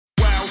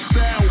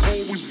style,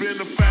 always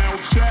been a foul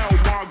child.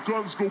 My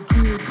guns go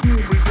boom,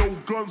 boom, and your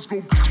guns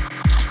go.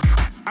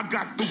 I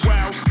got the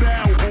wild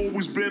style,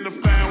 always been a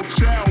foul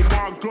child.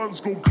 My guns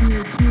go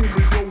boom, boom,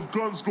 and your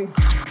guns go.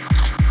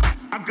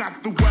 I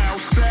got the wild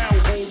style,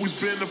 always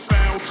been a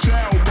foul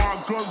child. My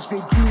guns go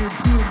boom,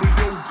 boom, and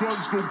your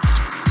guns go.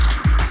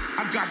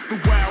 I got the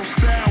wild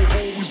style,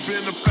 always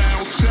been a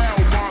foul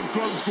child. My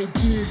guns go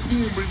boom,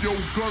 boom, and your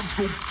guns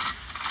go.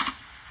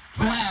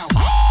 Wow.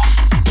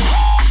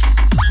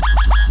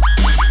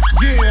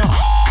 Yeah.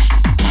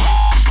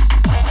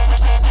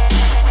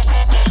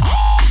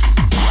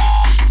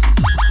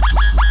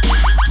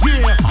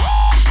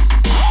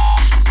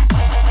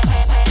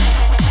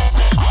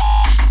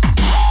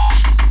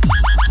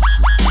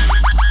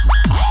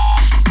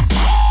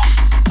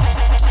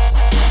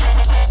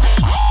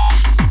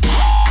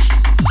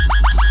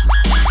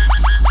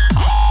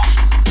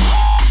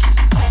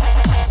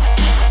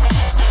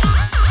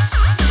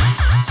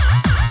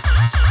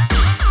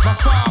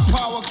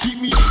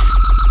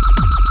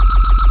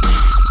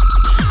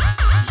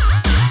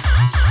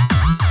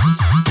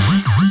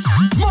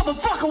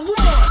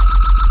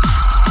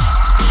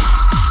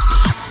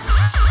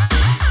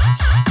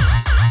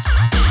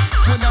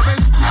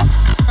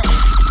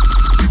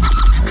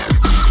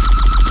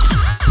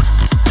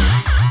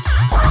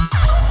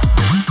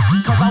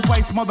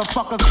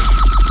 Motherfuckers.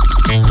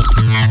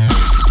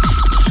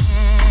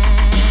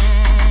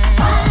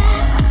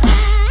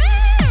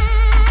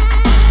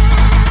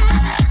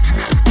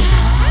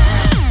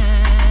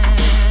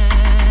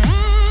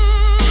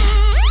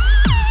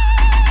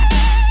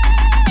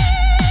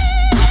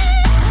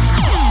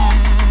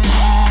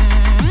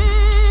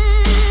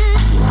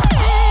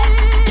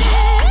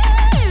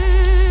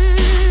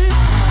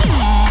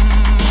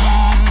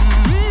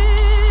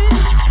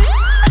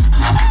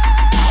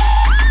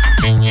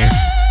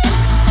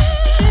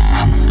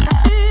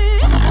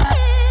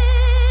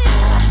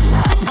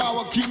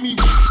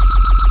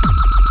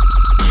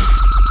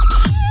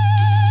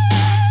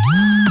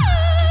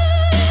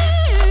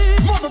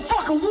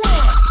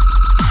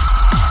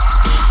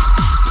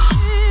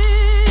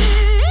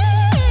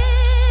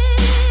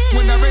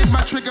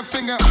 Trigger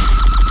finger.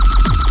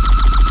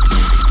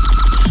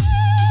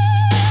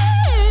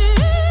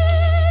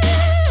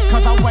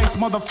 Cause I waste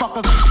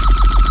motherfuckers.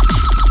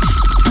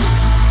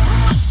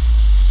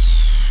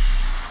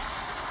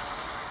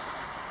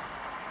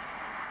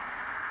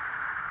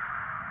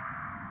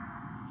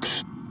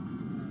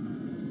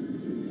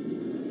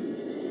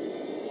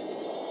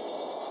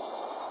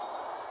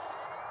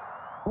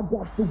 I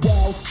got the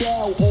wild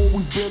style,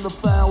 always been a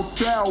foul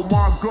style.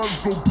 My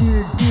guns go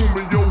boom, boom,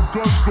 and your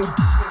guns go.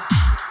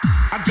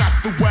 I got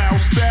the wild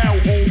style,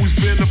 always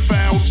been a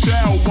foul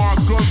child. My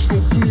guns go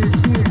boom,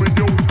 boom, and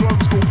your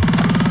guns go.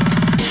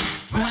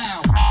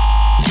 Wow.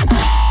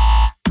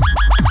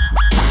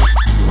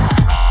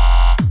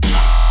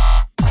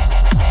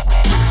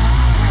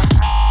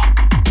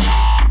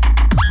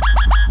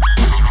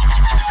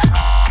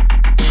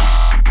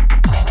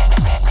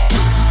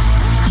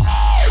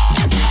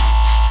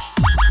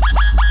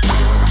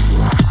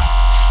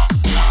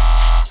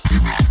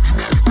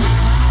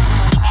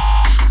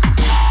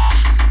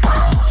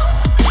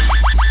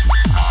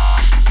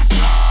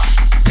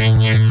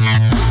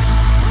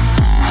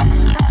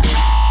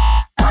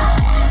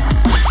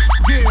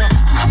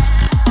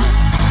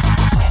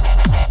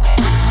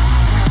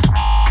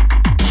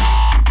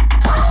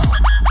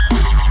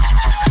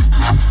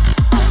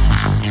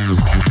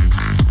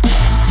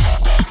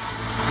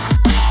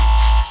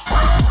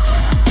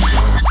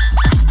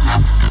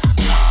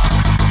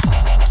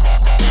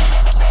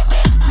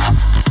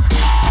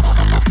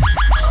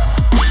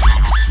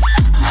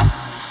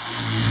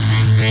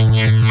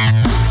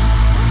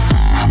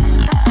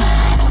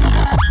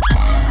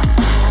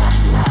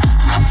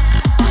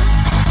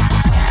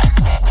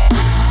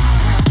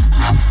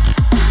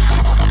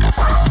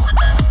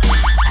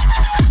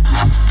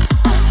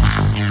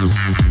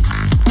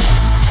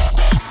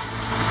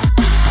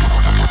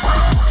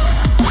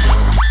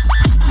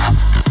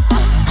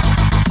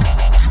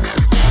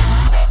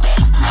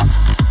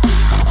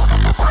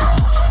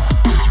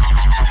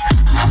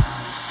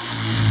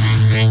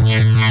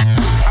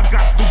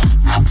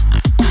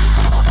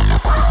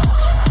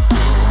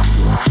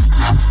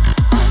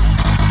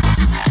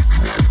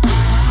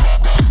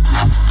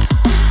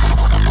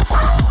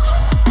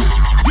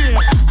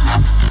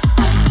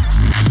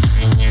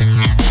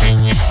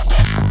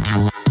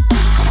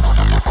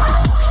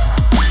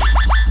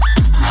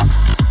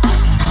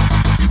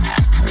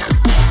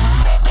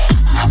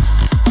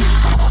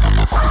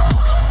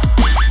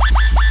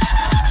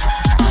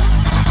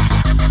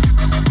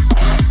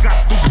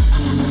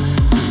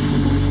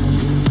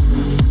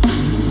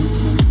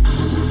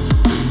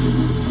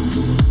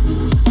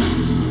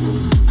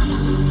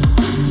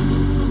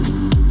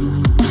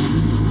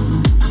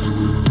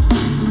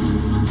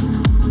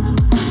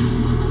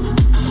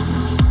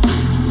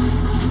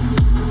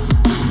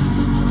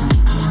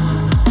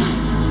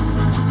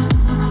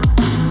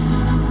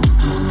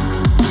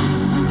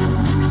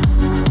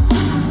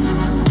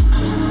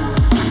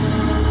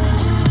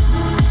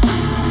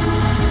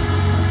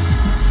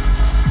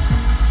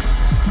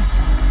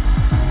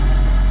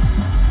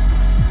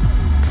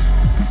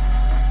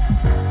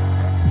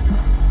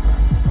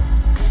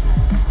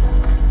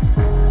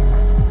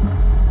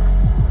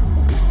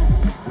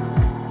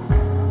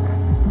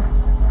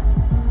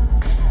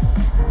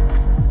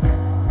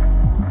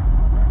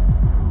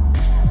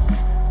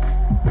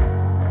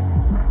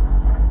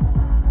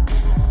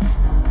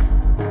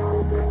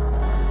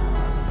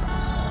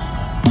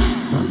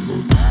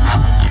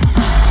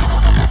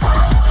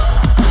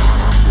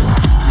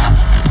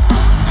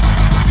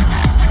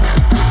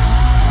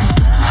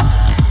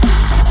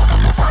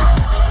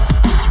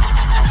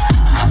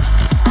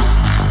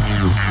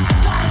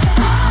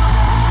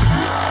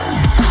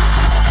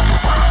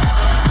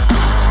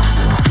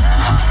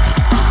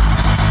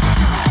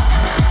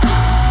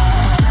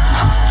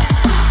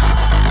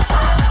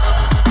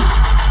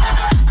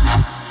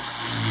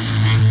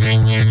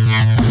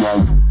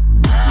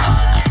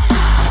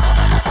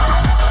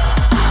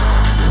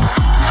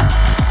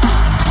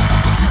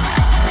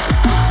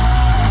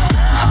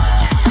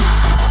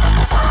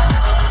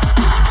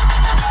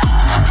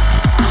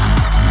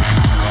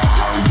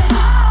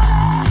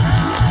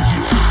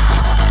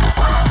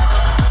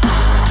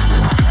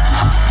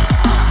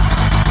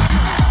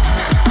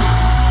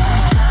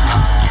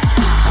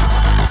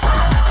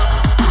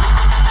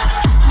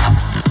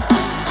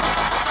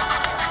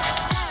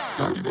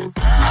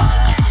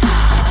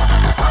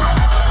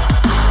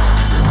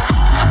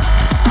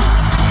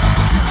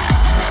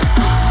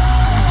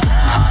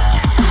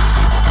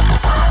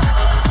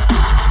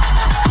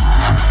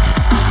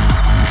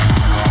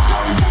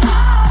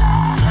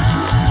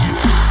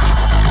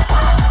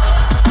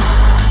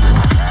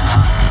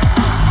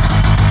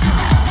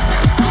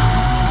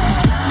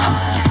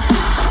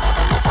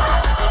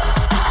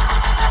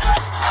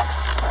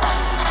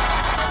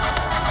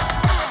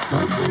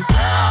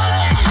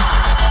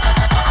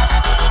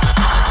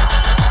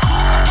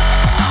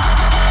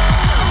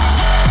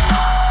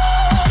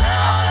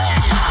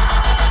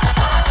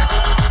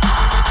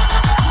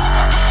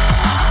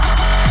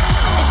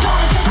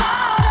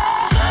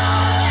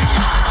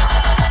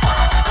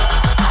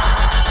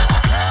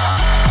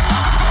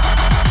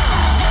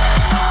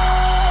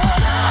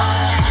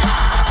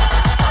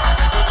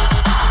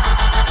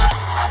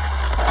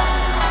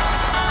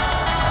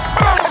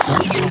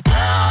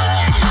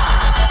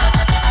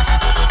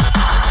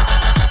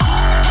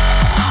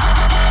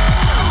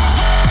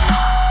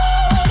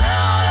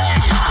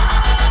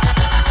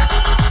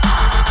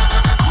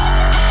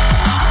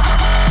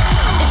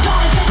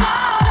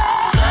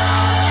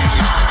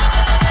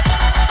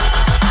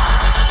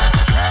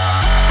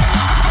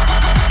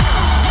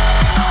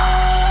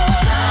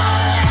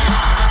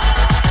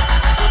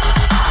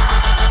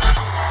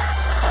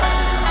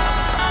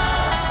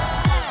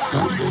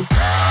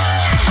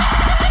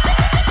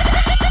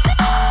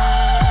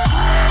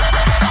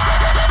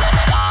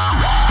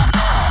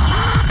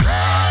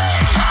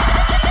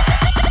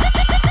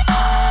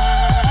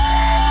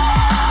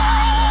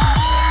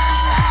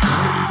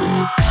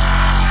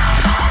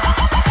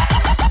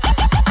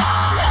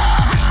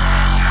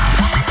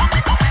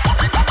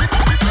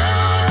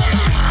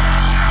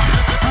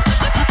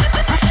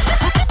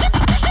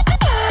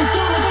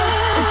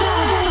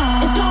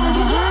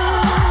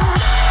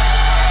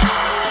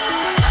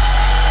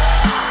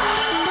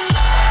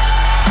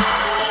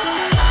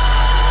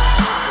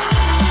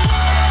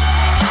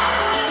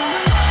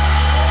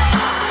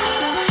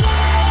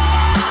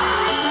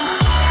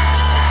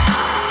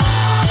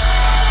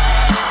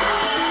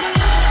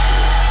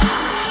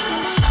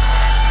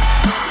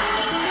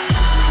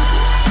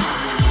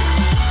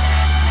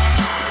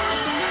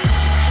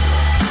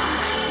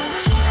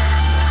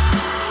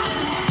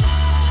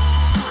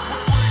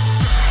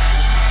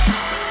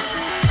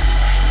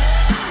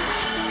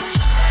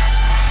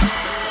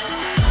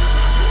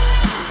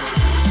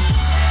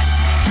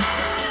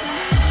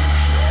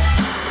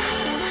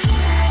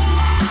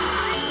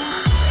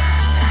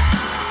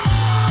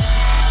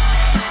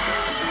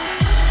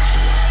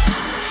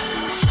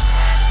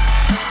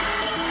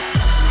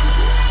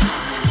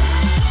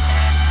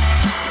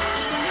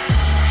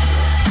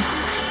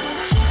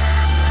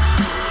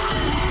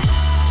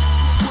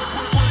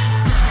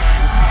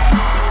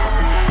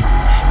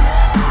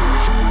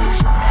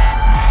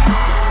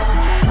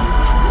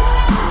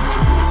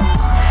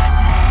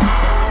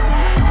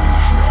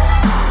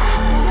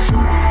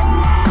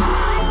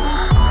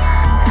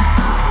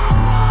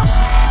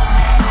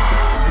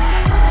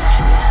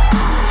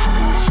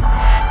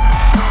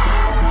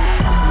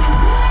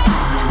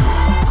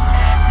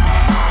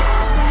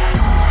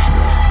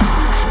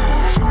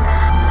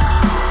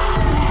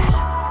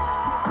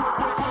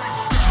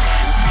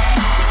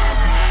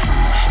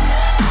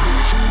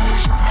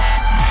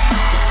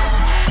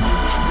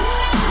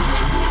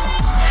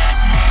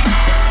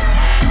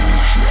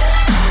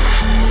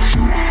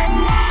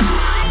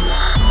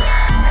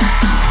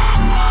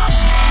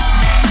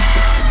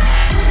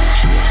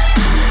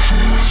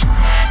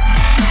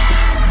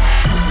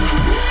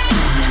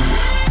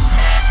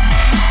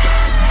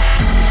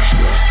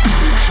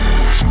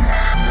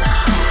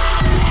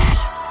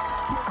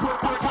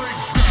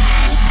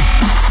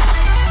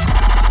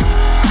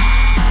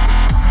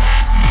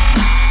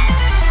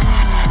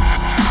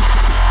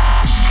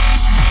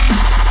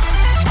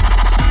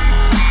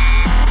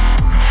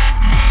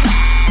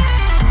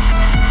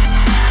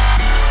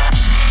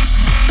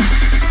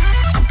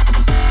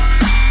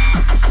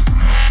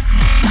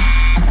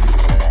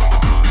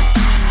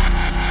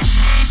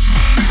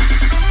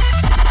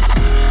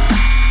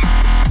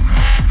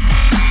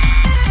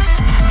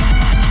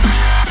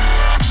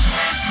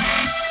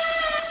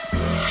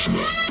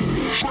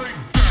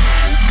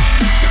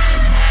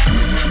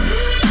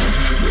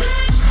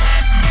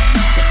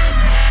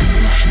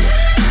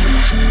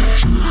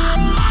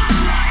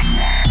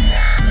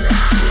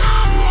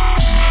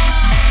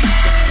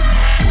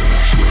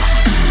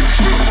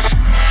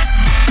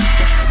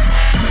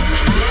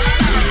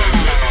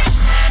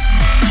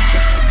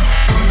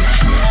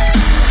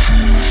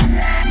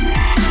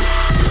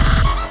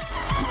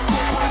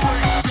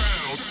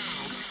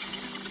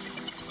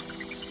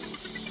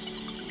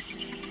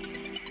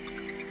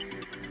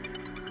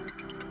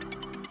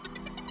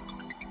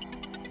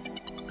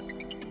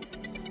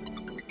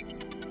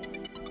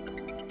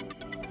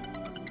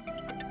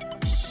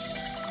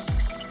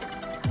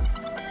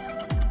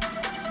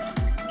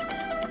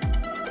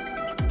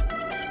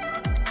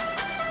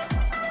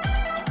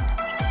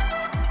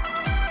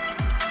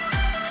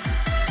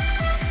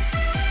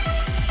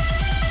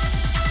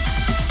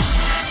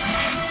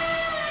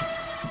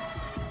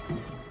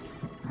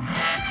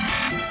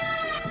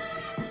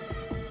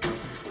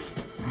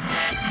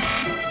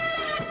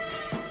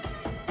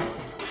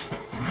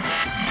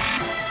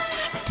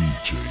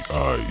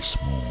 Ice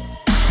Moon.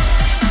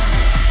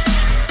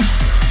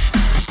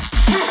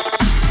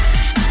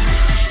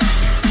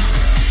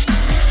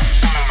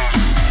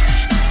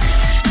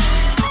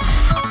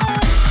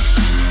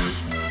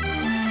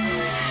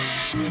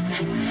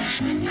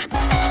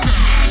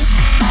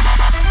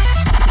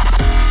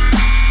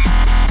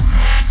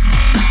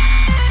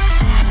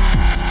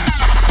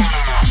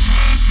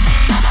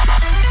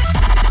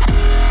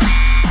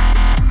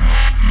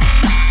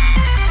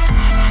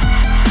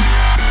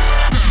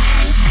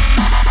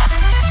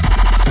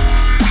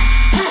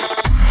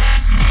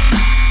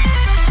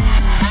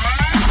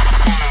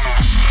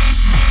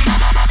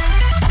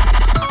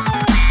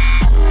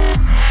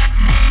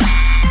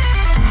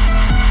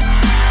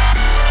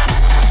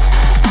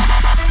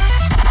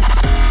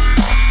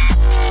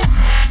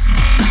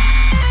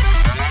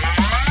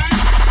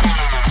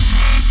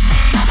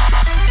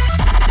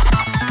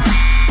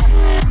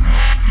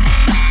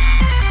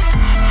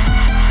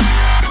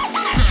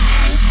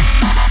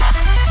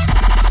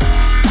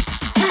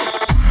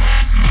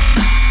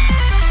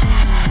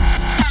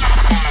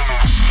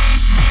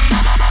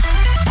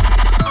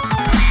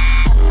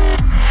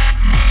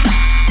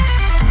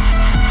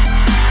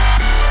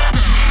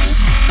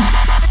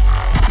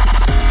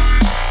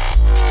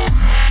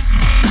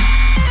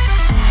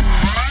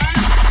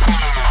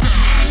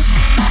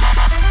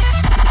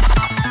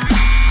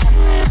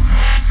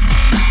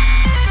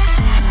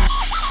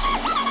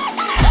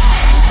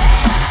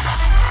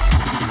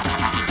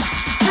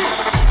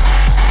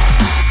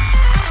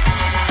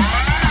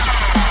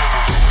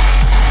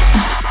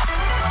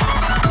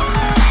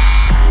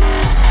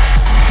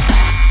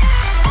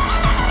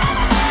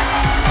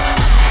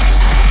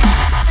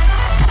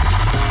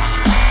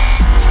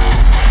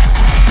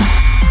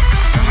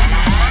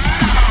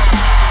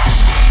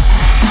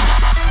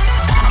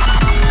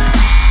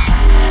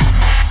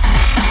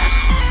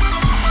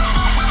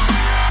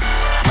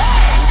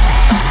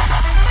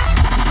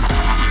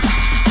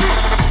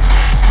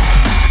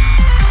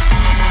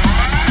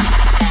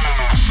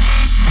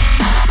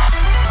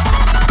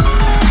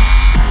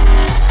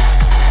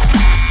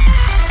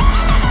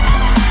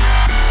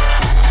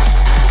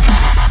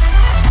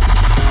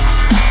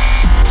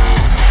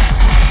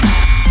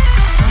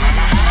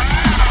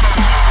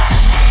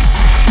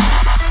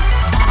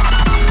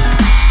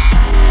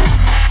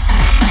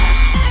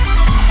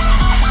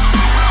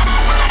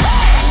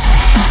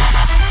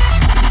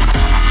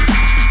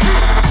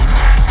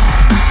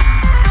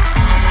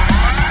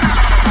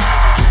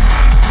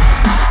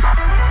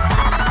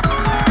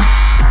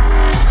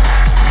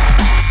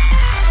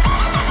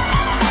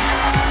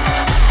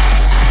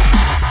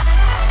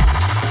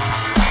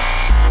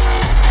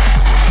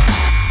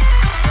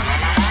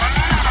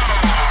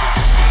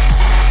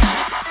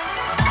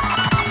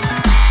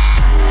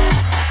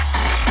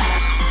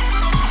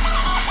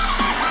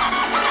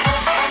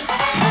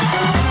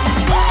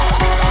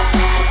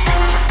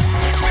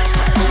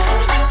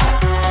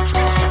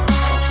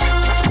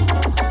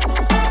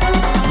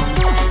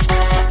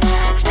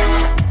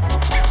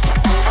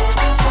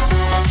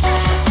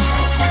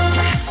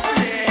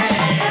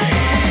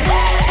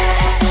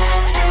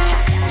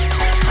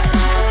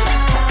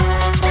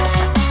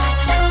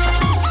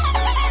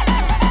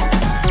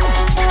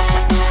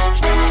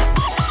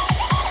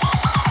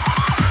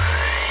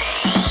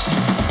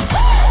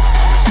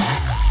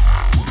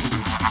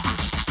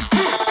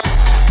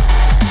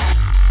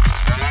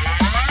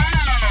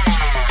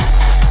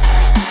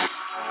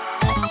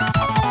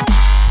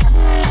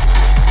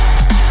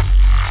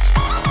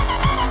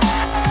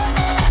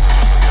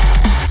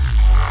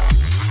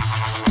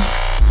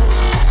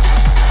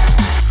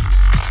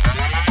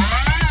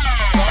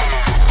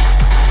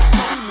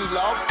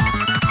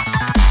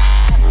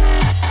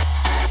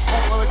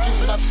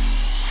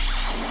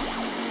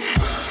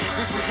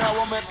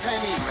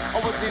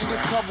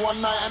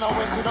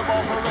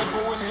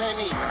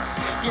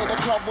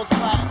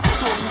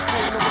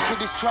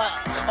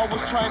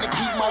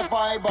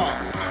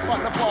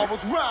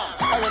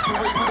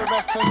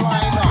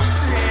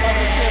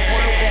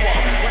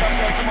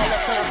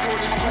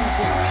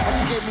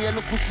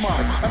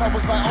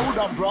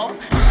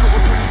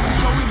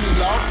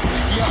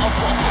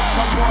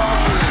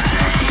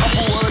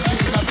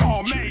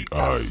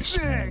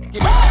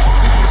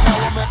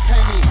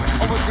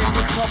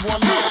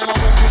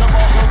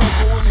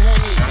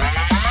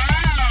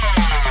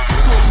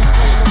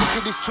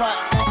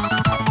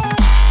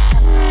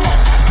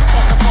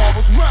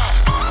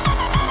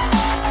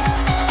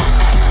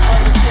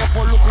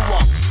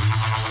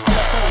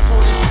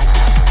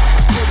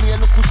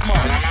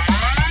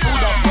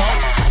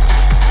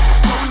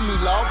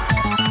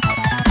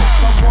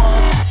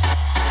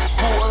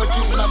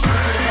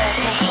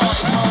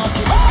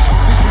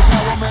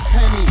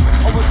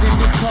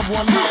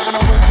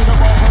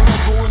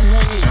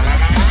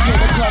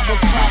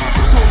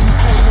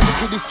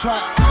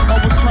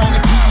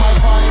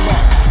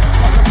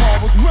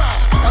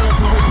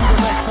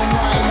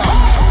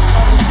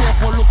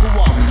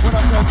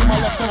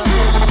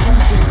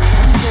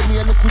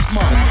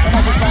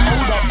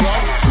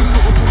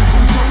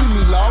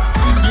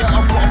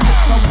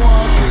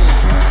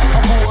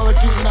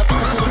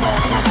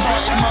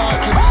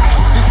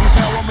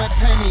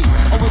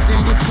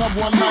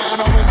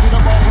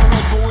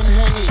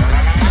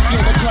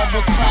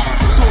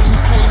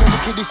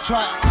 this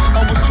tracks.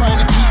 I was trying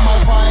to keep my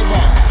vibe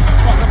up,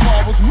 but the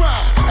bar was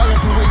rap. I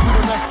had to wait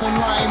with the rest and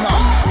line up.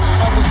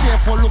 I was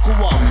there for a little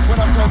while. When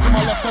I turned to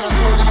my left and I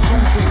saw this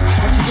junk thing,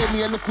 and she gave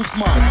me a little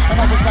smile, and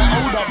I was like,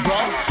 hold up,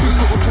 bro. This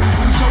little junk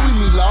thing showing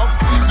me love.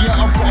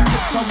 Yeah, I've got to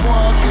put some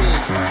work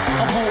in.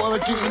 I bought her a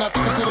drink and I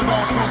took her to the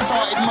dance floor,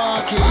 started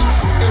marking.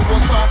 It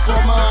was time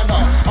for murder.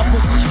 I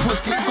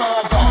pushed it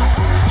further.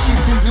 She's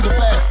simply the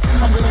best.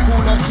 I'm gonna call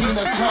her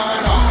Tina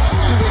Turner.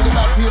 Doing the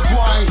dirtiest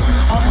wine.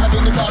 I'm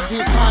having the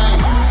dirtiest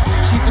time.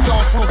 She's the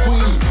dance floor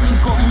queen.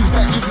 She's got moves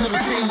that you've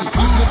never seen.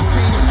 You've never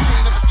seen.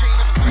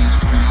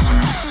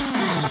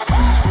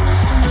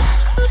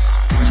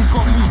 She's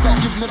got moves that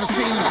you've never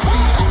seen.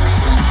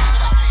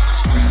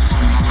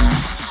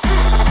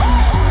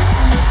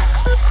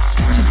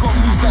 She's got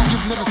moves that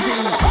you've never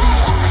seen.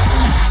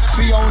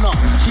 Fiona,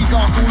 she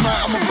danced all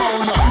night, I'm a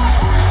boner.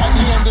 At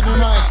the end of the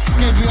night,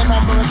 gave me a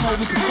number and told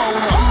me to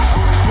phone her.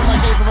 When I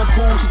gave her a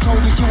call, she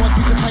told me she wants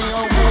me to paint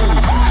her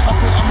walls. I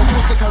said I'm a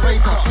good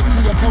decorator. Text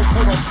me a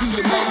postcode, I'll see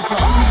you later.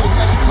 See you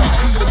later,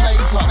 see you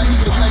later, see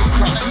you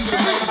later, see you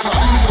later,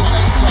 see you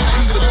later,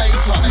 see you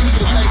later, see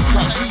you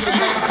later, see you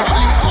later.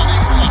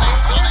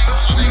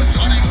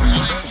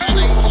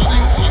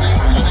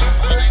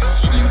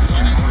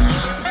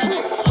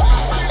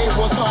 It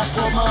was not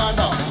for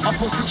murder. I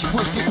pushed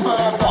it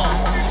further.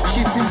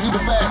 She's simply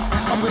the best.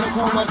 I'm gonna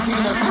call her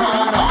Tina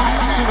Turner.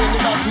 Doing the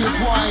dirtiest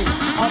wine.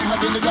 I'm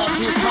having the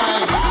dirtiest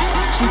time.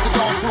 She's the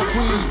dance floor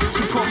queen.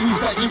 She's got moves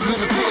that you've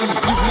never seen.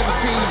 You've never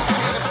seen.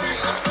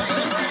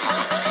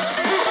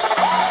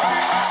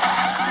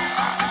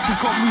 She's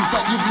got moves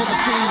that you've never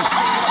seen.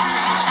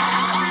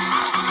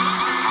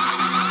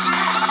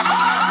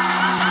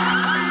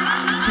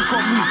 She's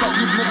got moves that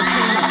you've never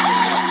seen.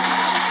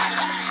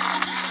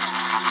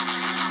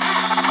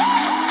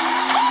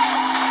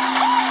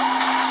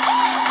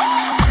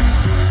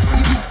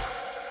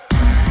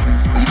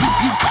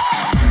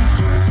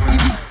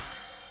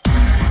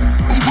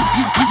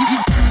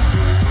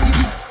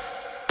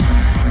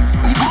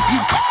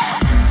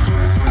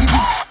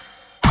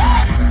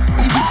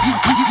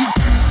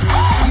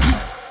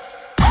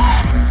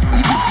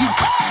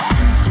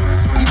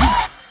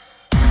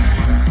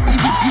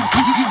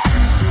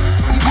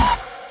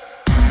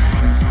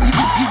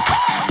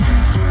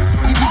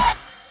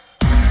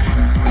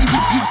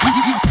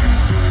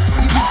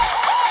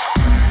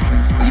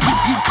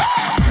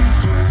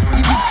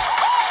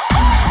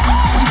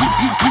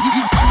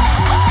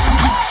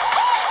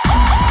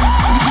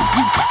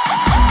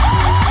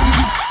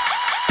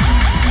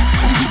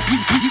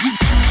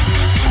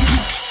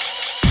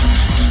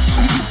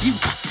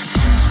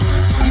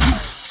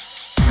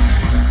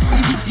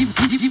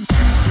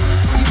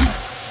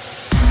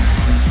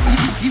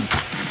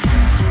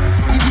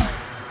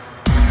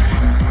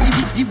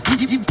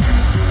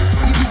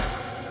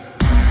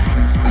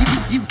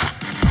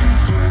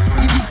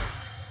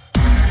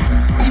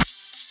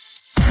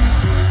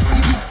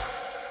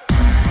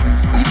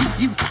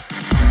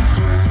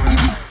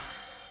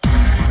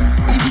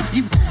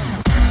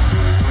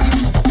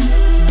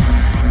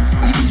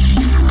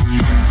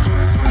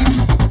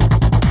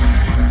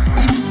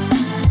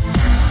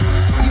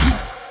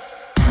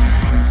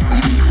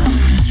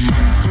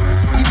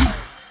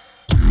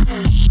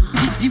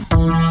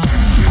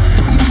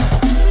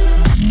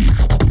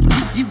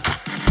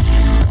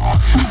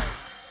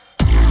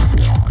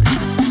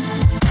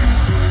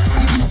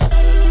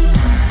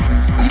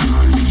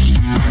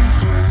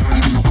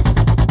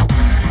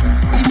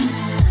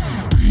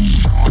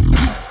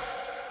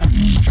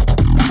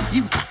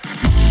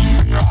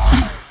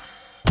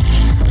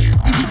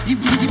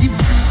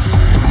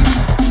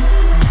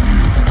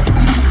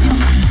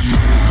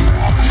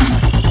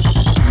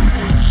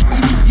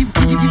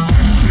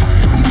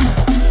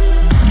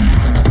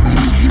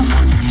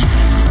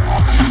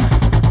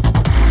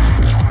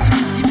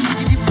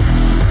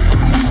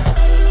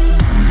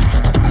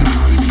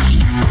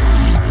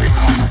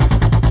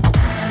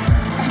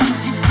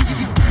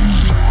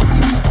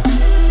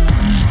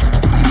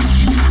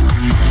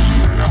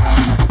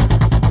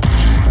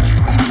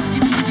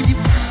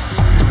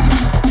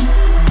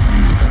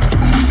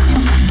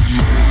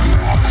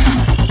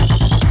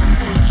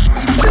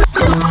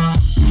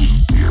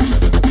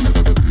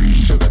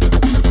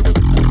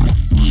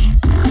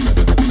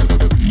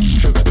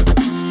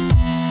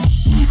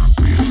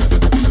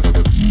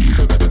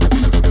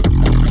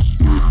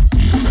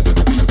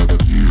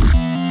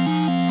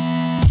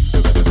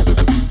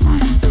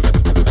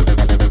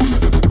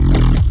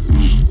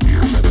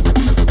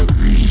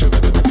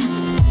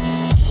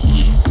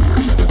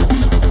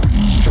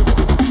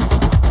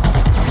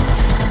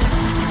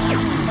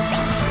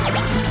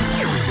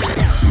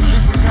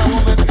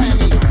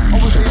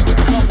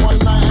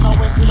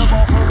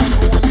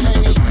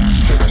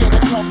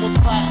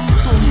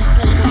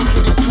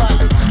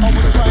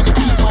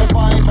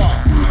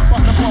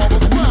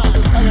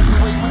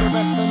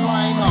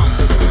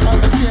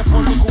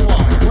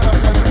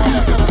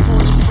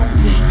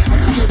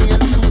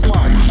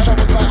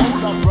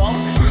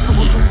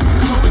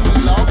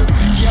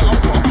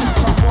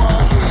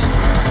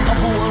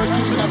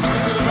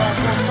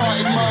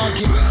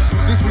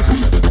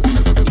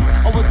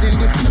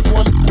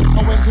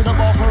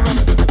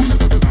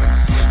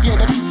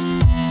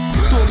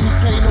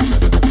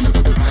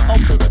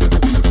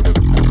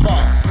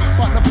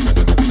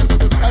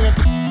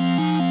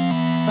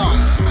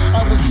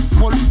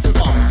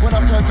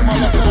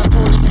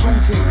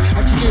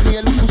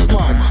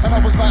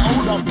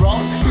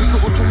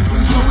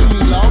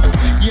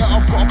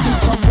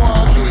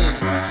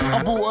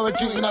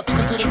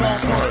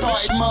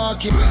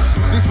 market.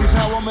 This is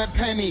how I met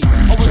Penny.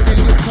 I was in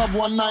this club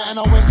one night and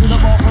I went to the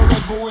bar for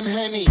Red Bull and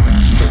Henny.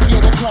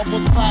 Yeah, the club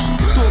was packed.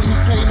 Thought he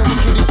was playing the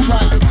wickedest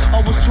track. I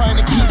was trying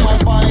to keep my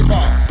vibe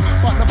up,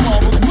 but the bar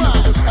was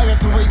rammed. I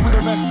had to wait with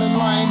the rest and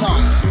line up.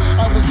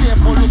 I was there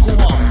for a little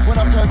while. When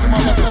I turned to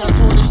my left and I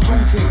saw this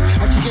drunk thing,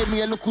 and she gave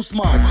me a little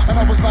smile. And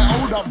I was like,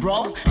 hold up,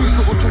 bruv, this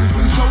little drunk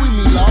thing showing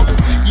me love.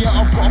 Yeah,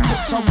 I've got to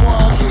put some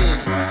work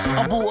in.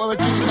 I bought her a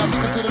drink and I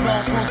took her to the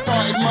dance floor,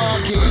 started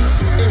marking.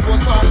 It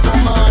was time for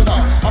murder.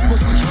 I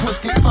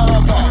pushed it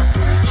further.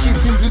 She's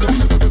simply the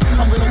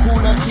I'm gonna call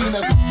her Tina.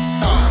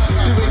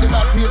 Doing the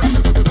rappiest,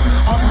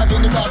 I'm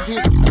having the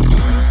rappiest.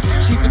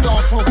 She's the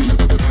dance floor.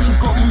 She's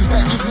got moves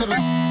that you've never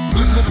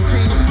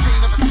seen.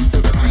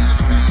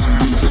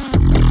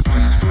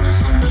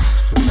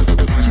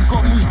 She's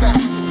got moves that.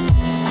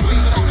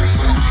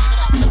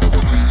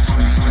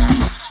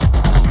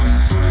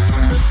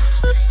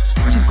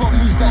 She's got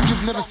moves that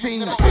you've never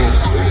seen.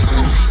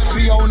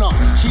 Fiona,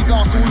 she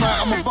danced all night,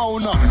 I'm a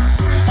boner.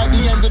 At the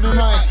end of the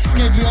night,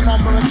 gave me a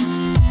number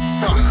and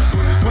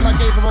when I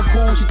gave her a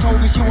call, she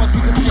told me she wants me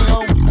to stay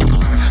home.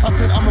 I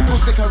said I'm a good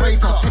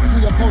decorator. Text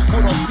me a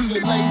postcode, I'll see you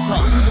later.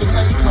 See you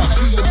later,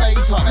 see you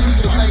later, see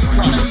you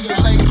later, see you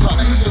later,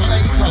 see you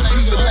later,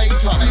 see you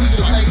later, see you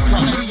later,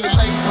 see you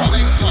later.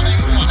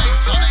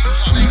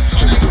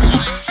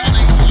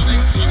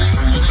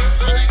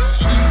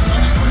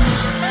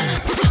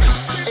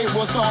 It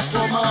was not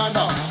for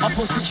murder. I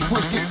pushed it, she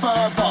pushed it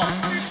further.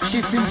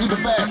 She's simply the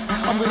best.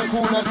 I'm gonna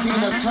call her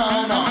Tina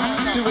Turner.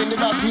 Doing the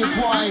rappiest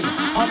wine.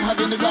 I'm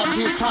having the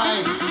rappiest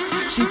time.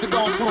 She's the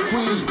dance floor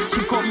queen.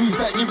 She's got moves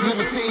that you've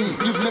never seen.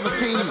 You've never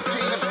seen.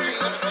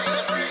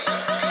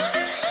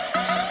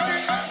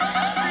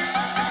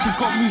 She's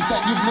got moves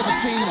that you've never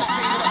seen.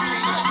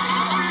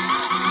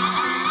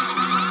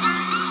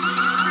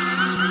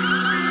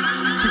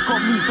 She's got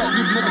moves that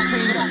you've never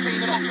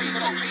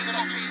seen.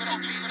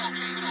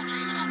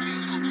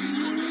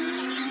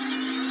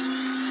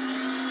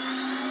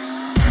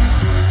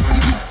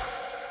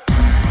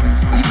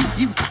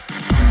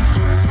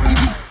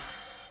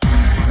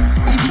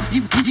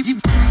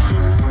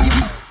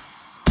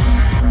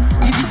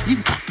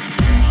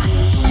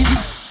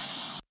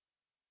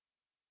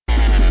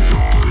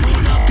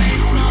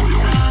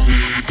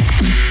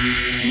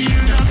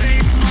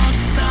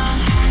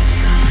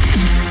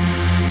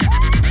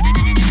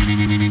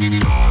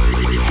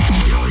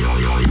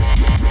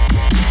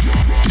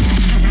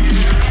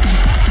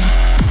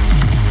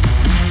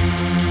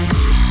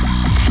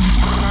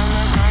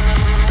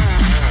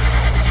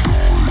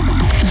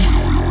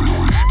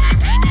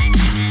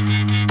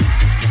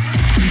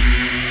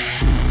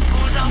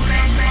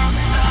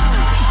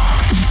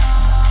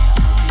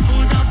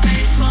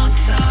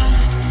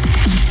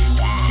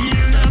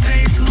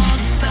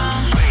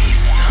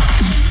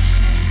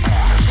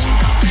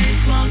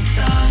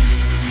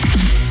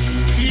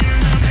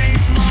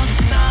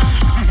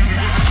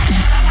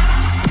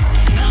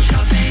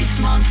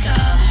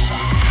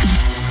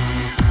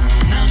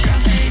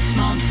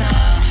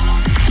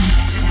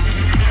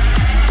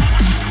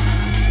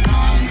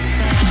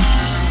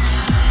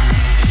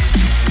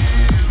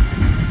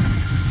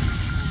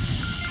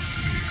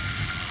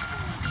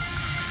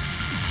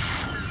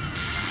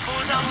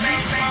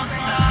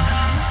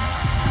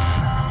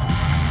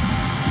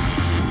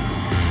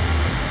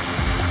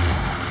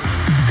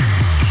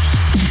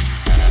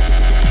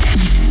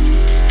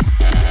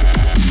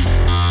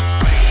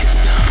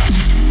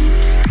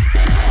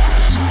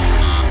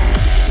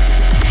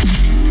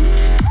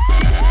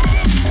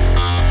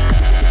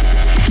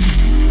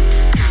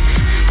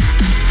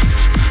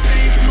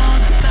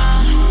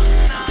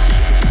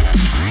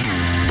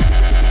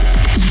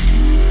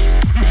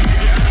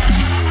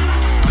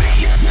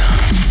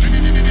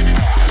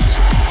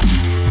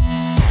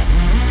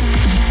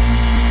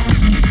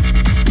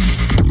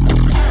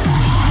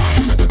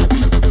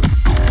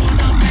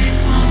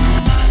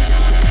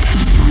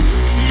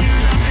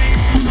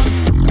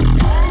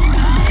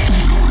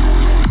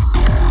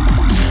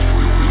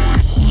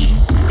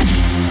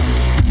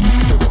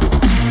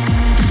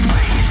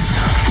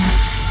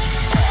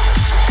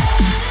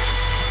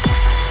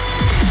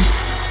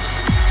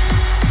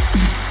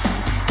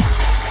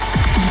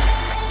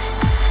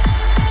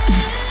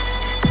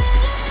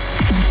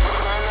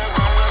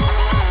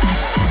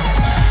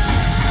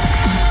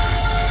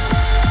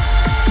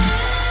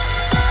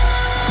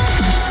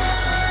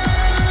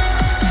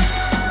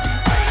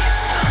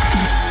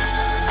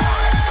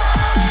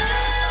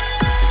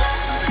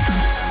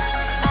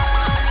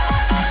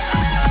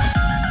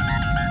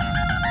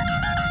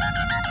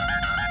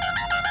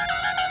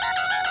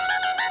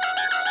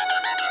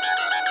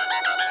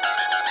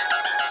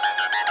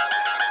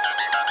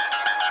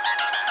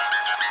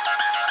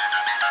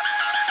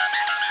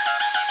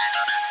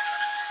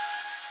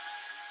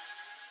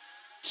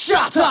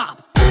 Shut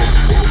up!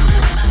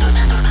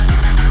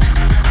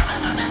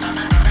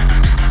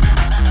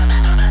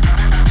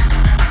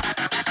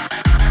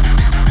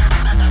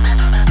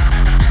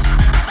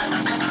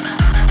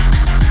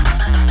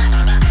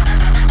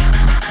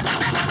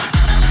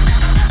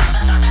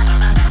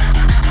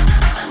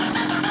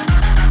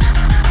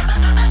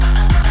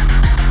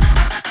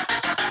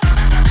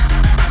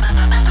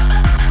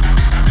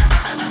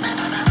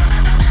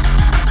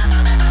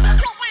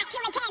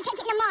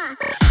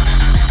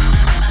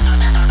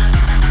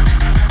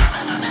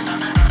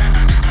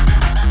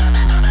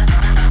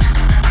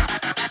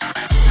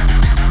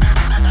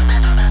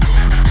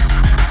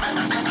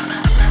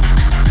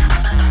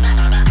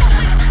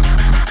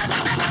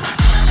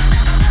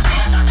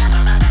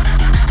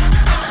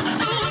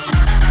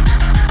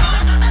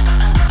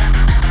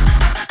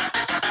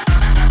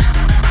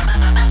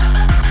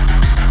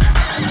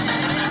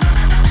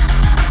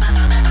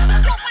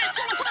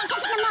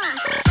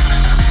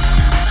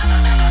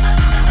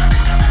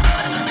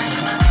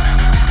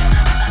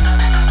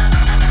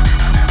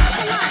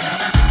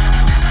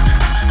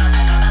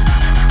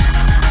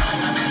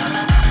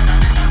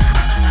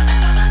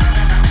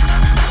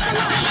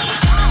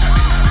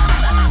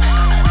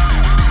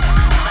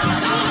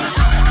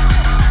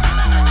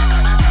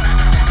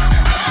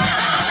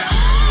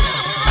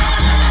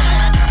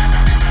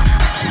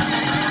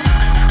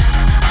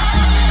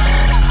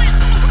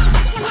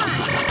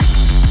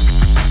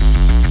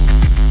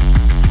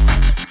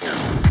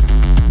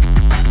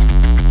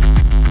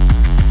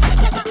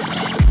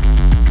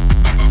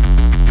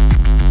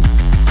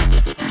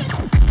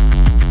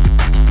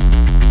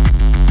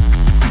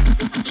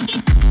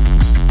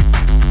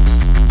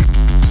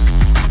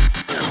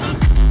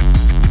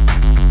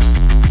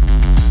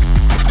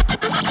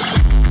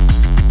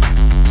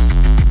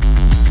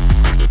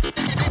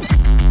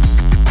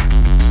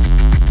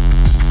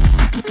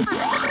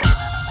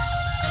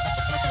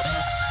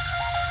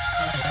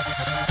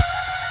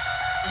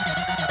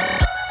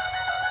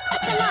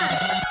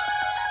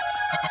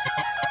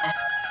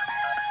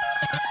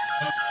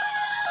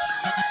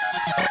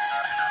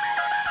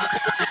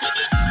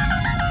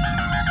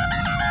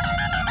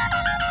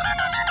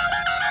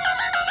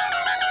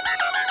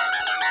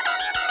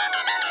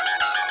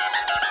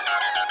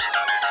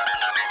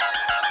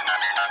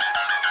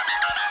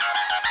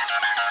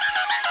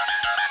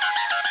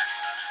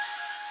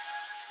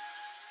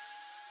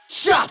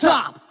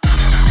 top.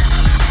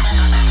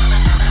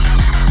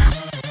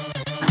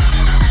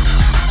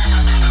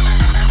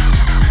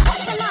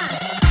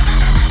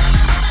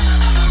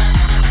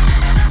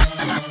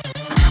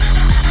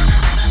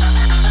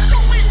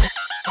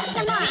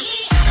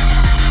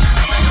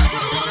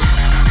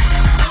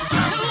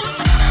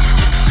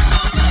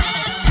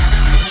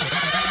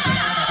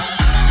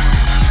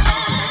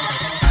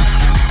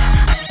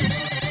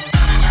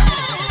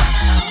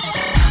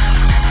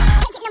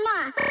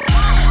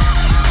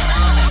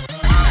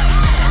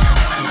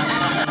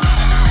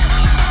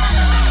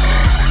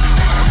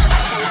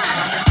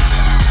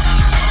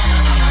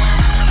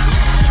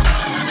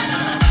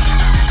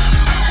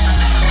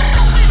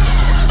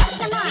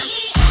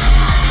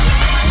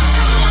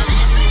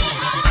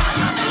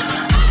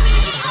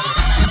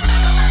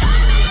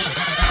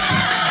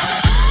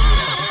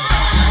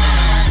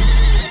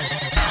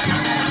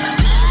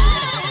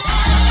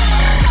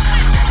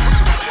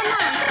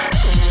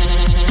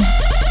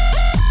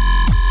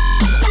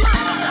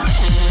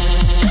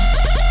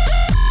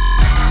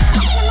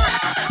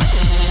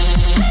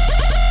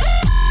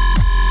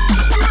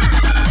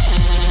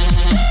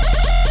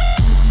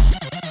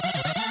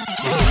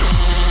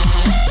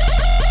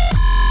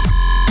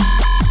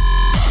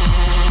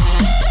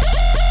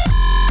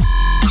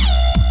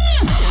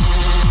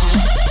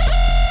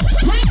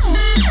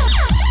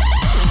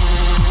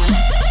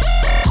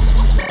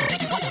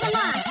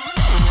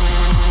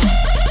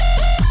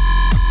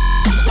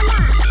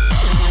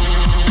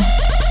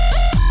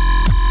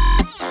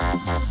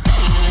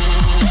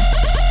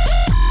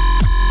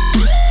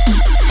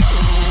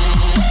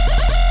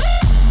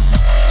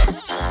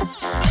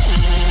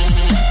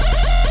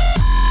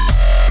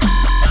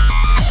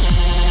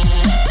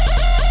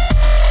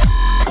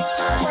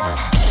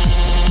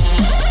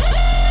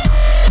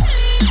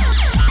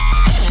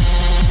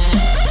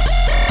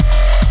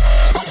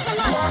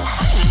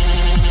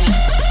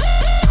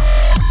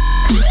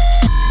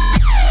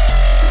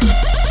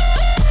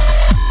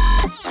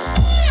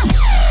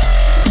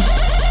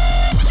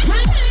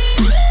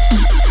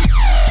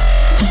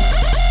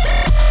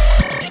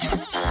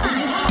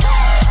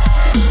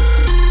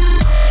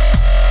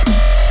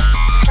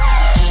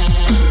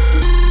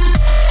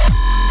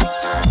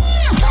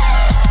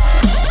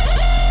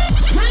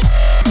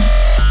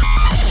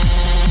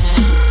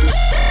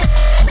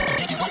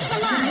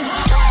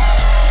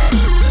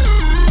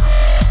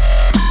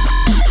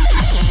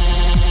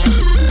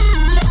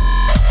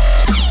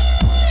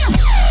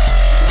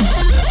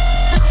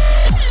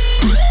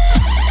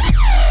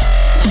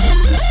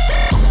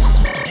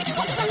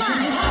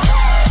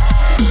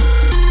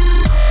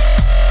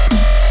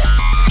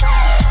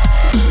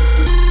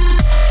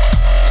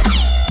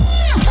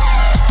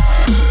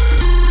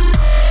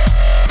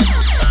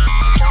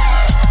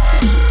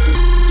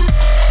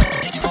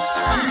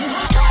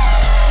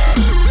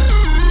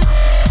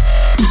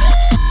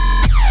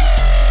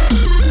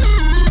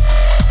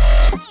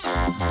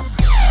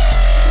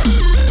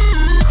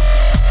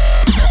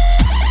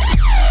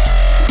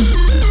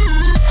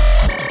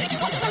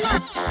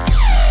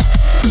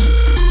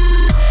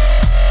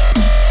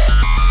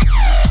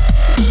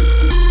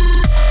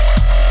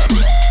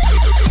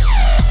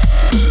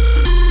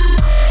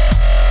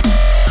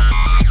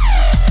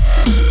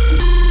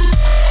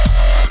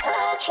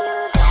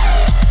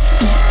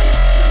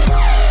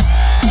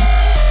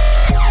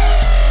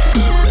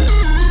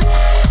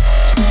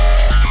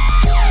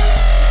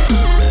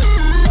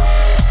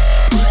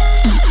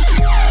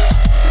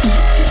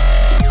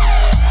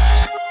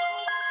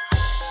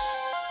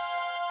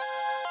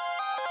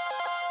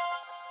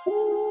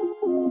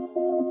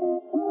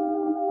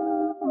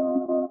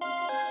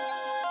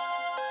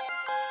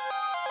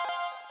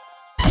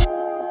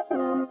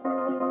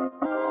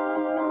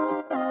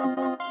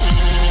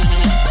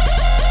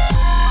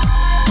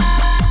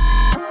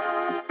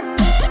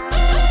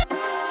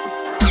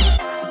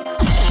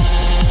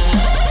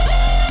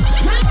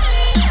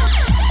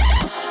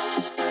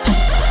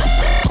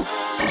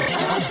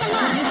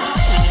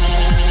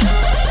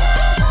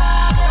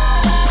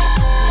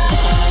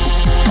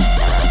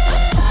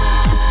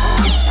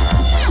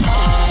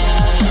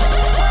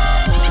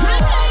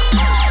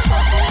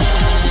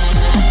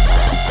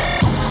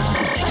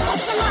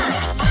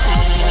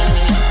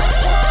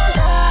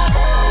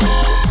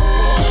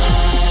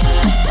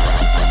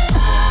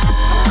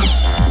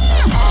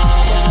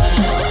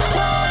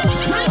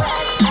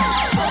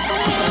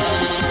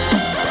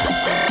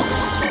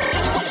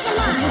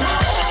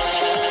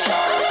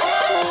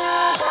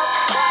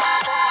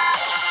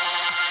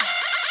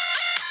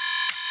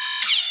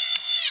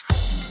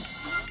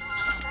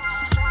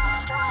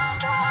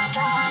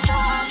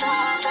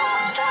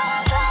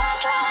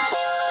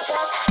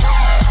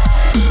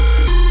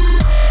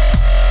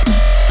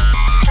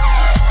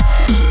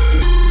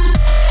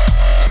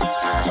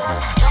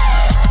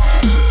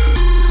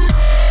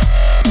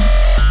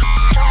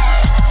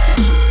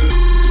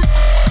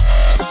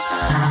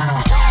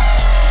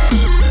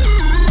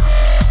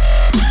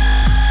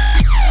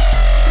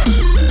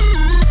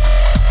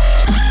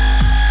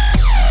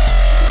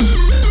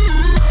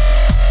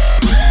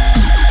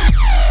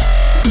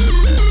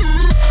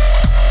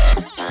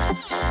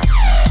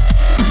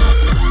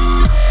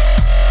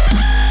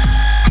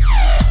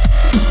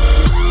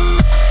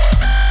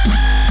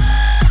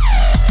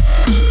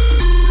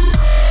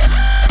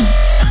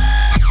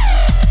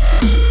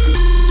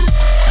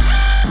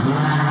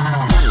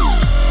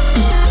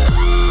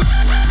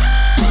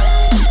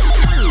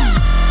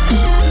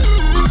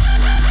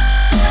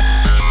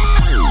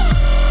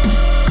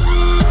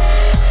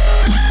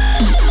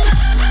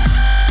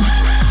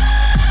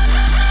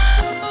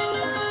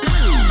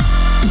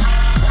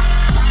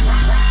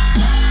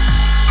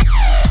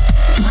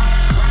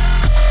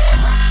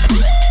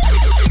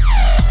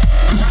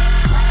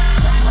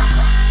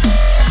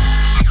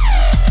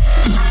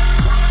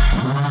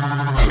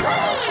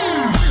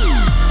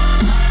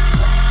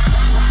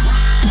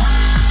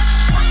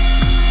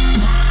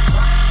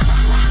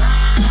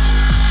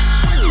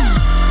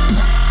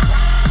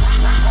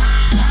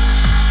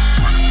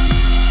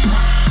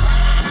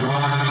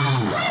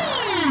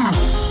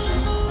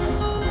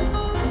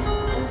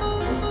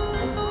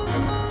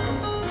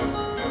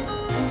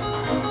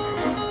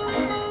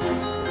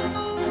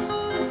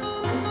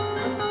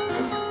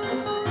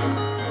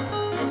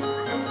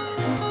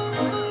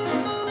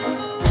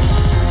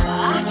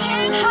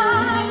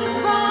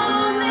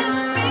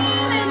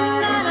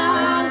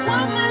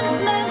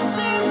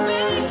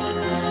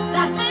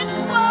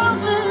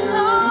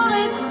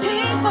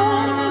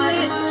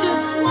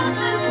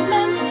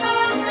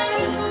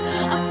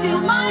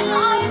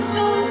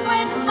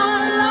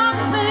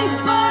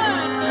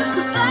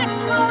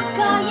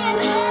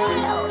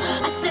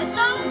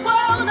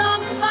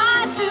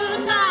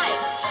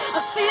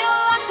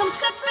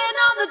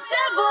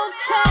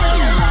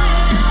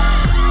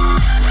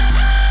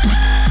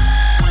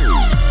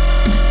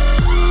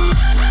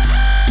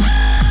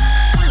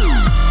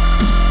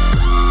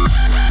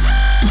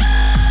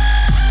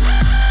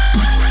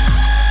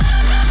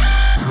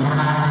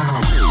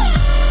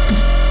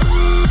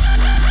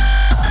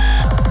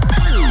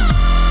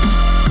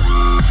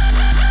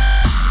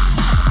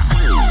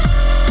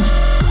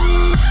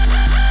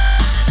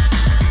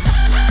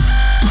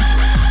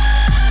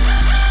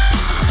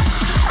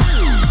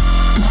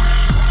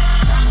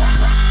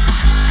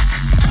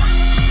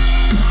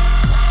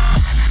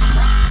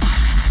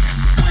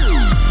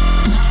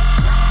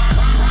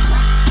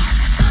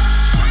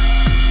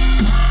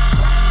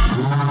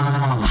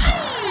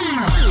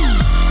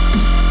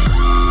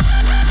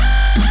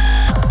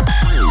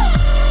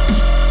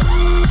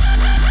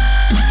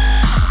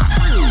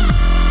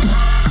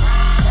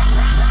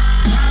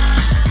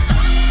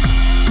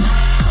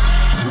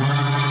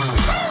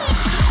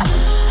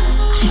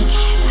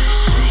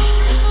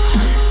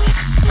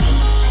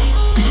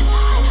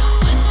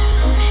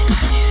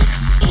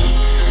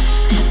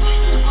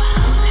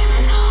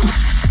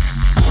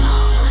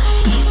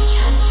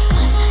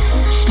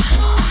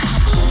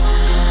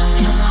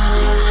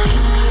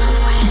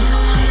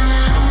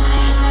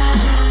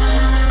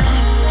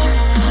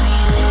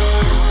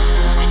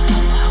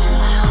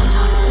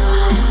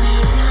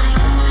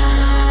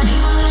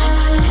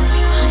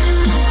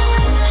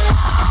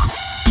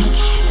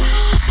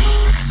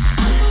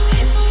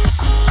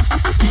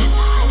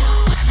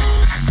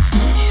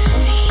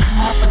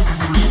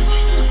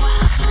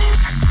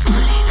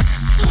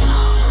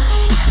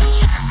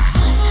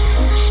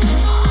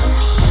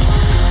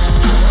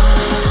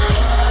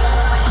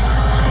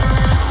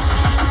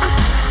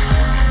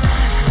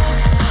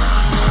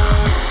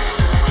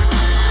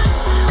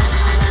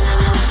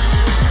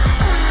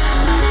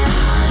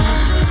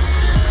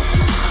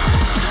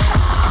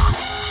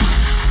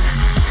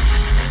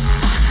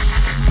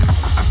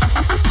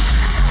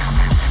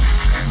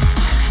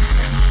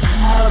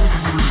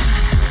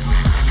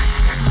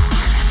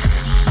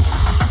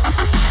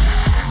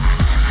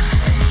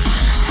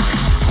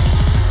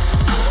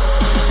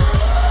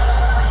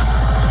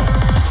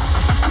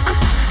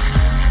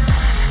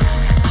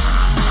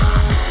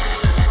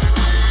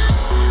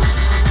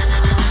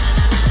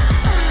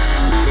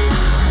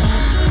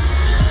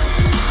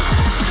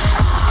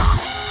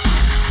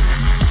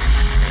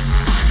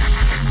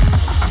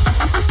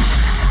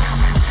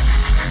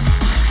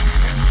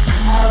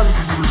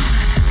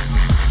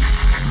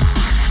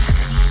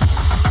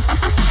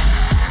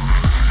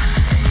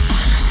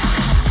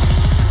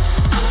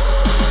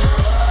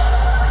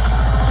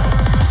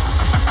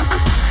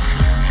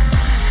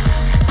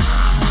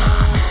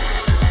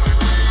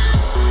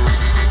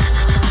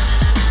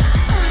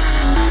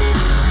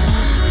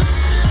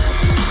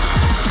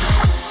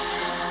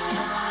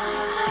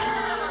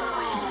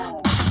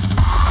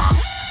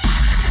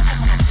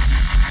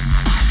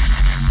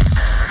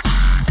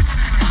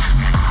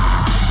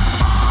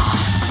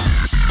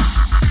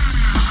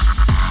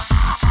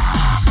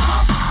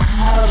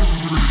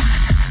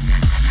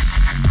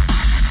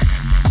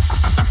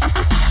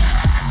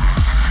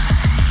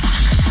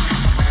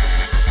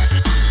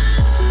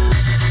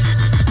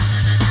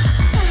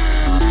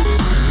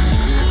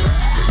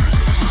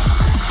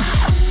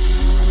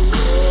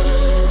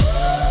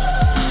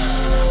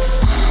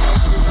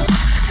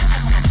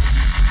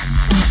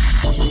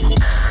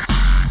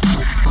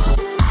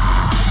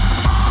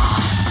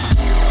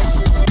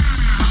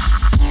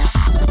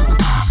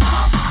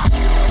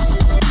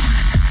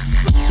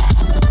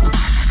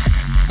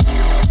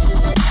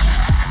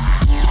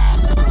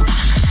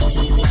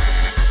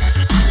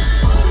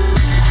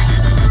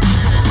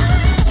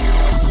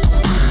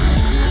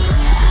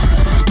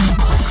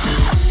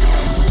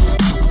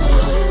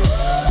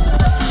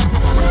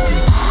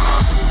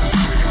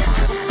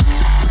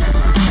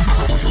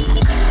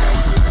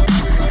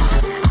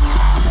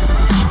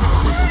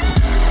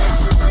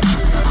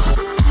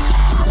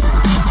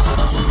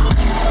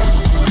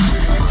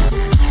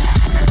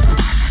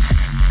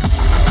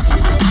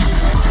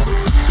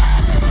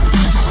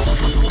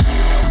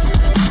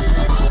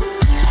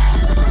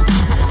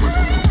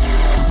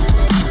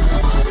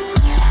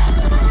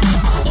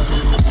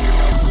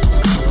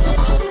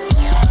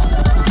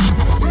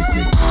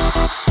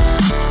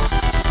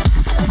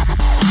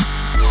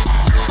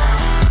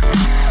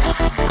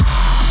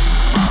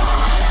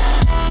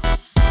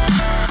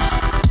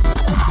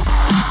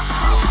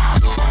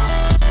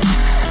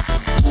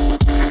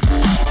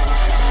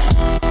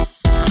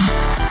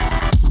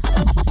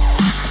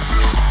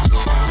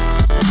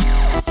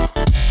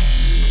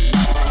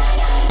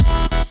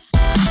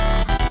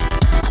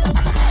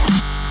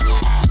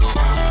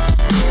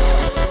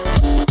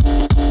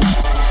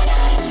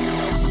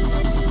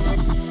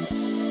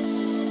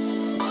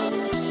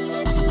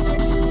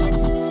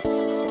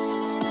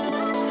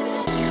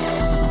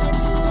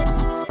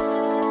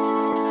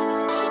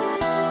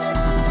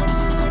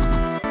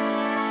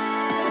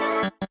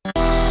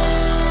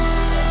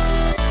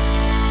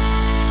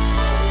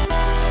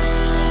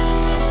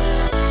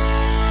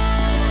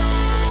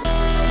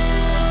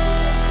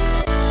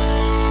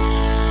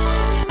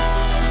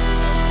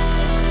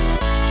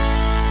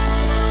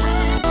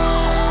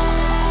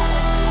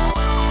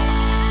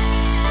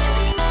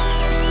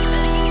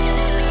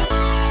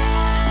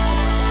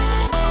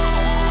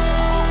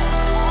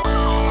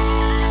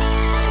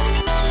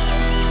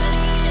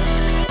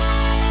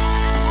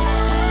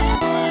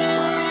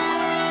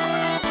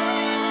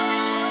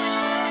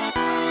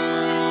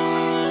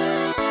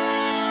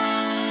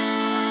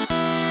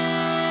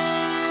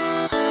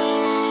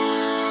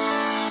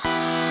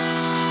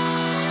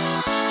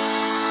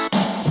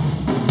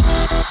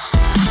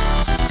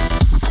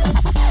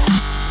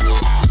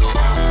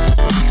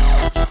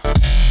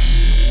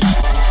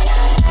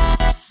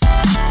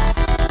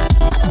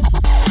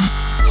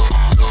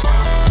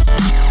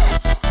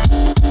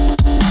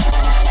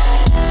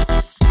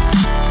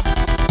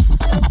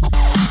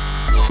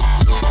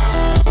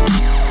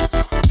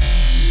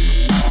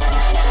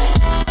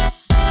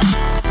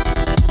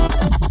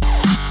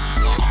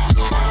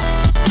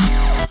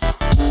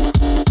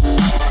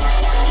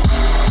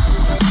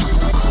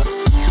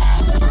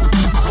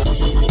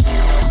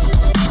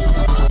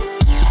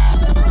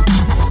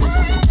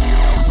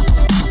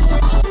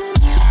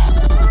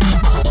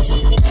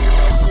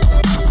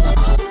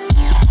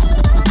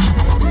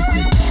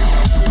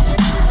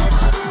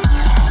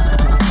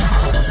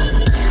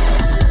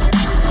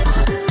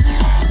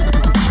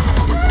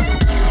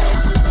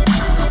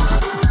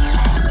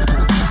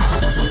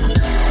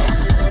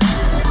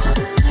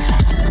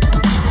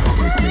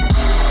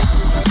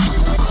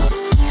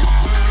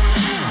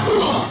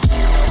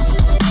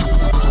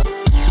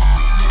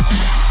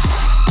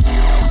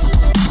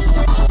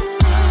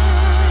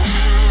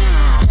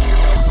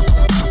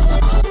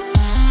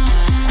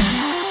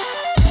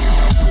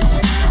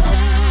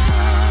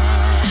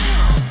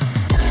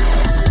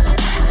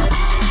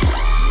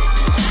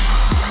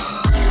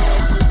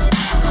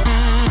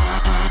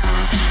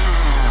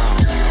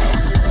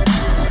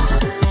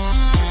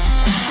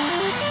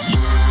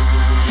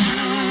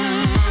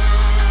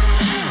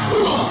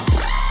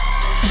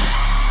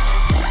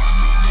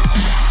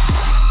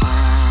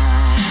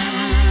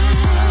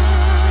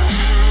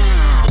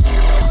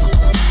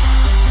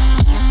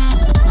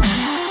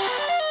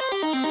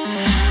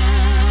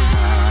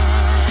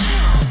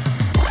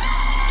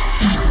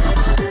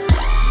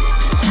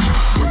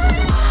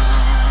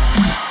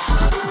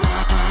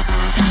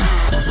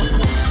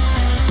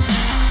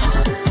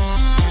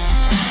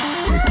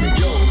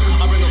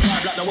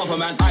 the whopper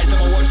man. Eyes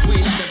never watch we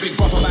like the big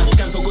brother man.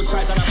 Scan for good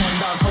size and I run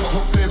down. Try to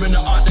hook fear in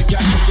the art, the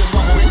gang just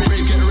bubble.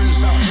 Break get the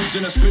rinse out. Heads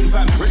in a spin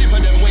fam. Ready for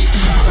them wait.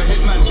 Like a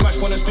hitman. Smash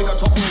on a sticker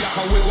top boy like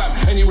a wigwam.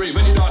 Any rave,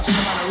 any dance in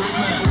the man a rip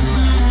man.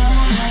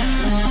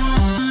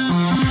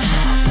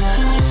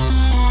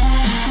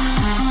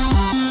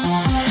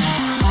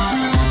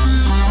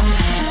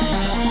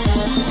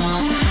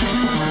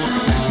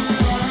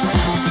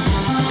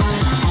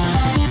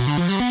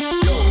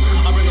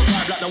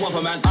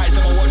 Man. Eyes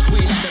never watch we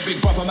like the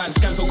big brother man.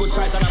 Scan for good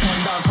size and I run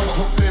down. Try to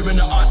hook fear in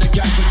the art, the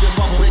gang for just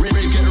bubble. Rave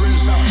get the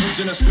rinse out. Heads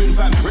in a spin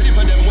fam. Ready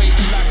for them wait.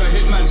 Like a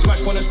hitman.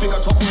 Smash on a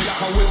sticker top boy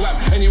like a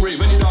wigwam. Any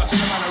rave, any dance in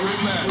the man a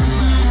rip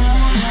man.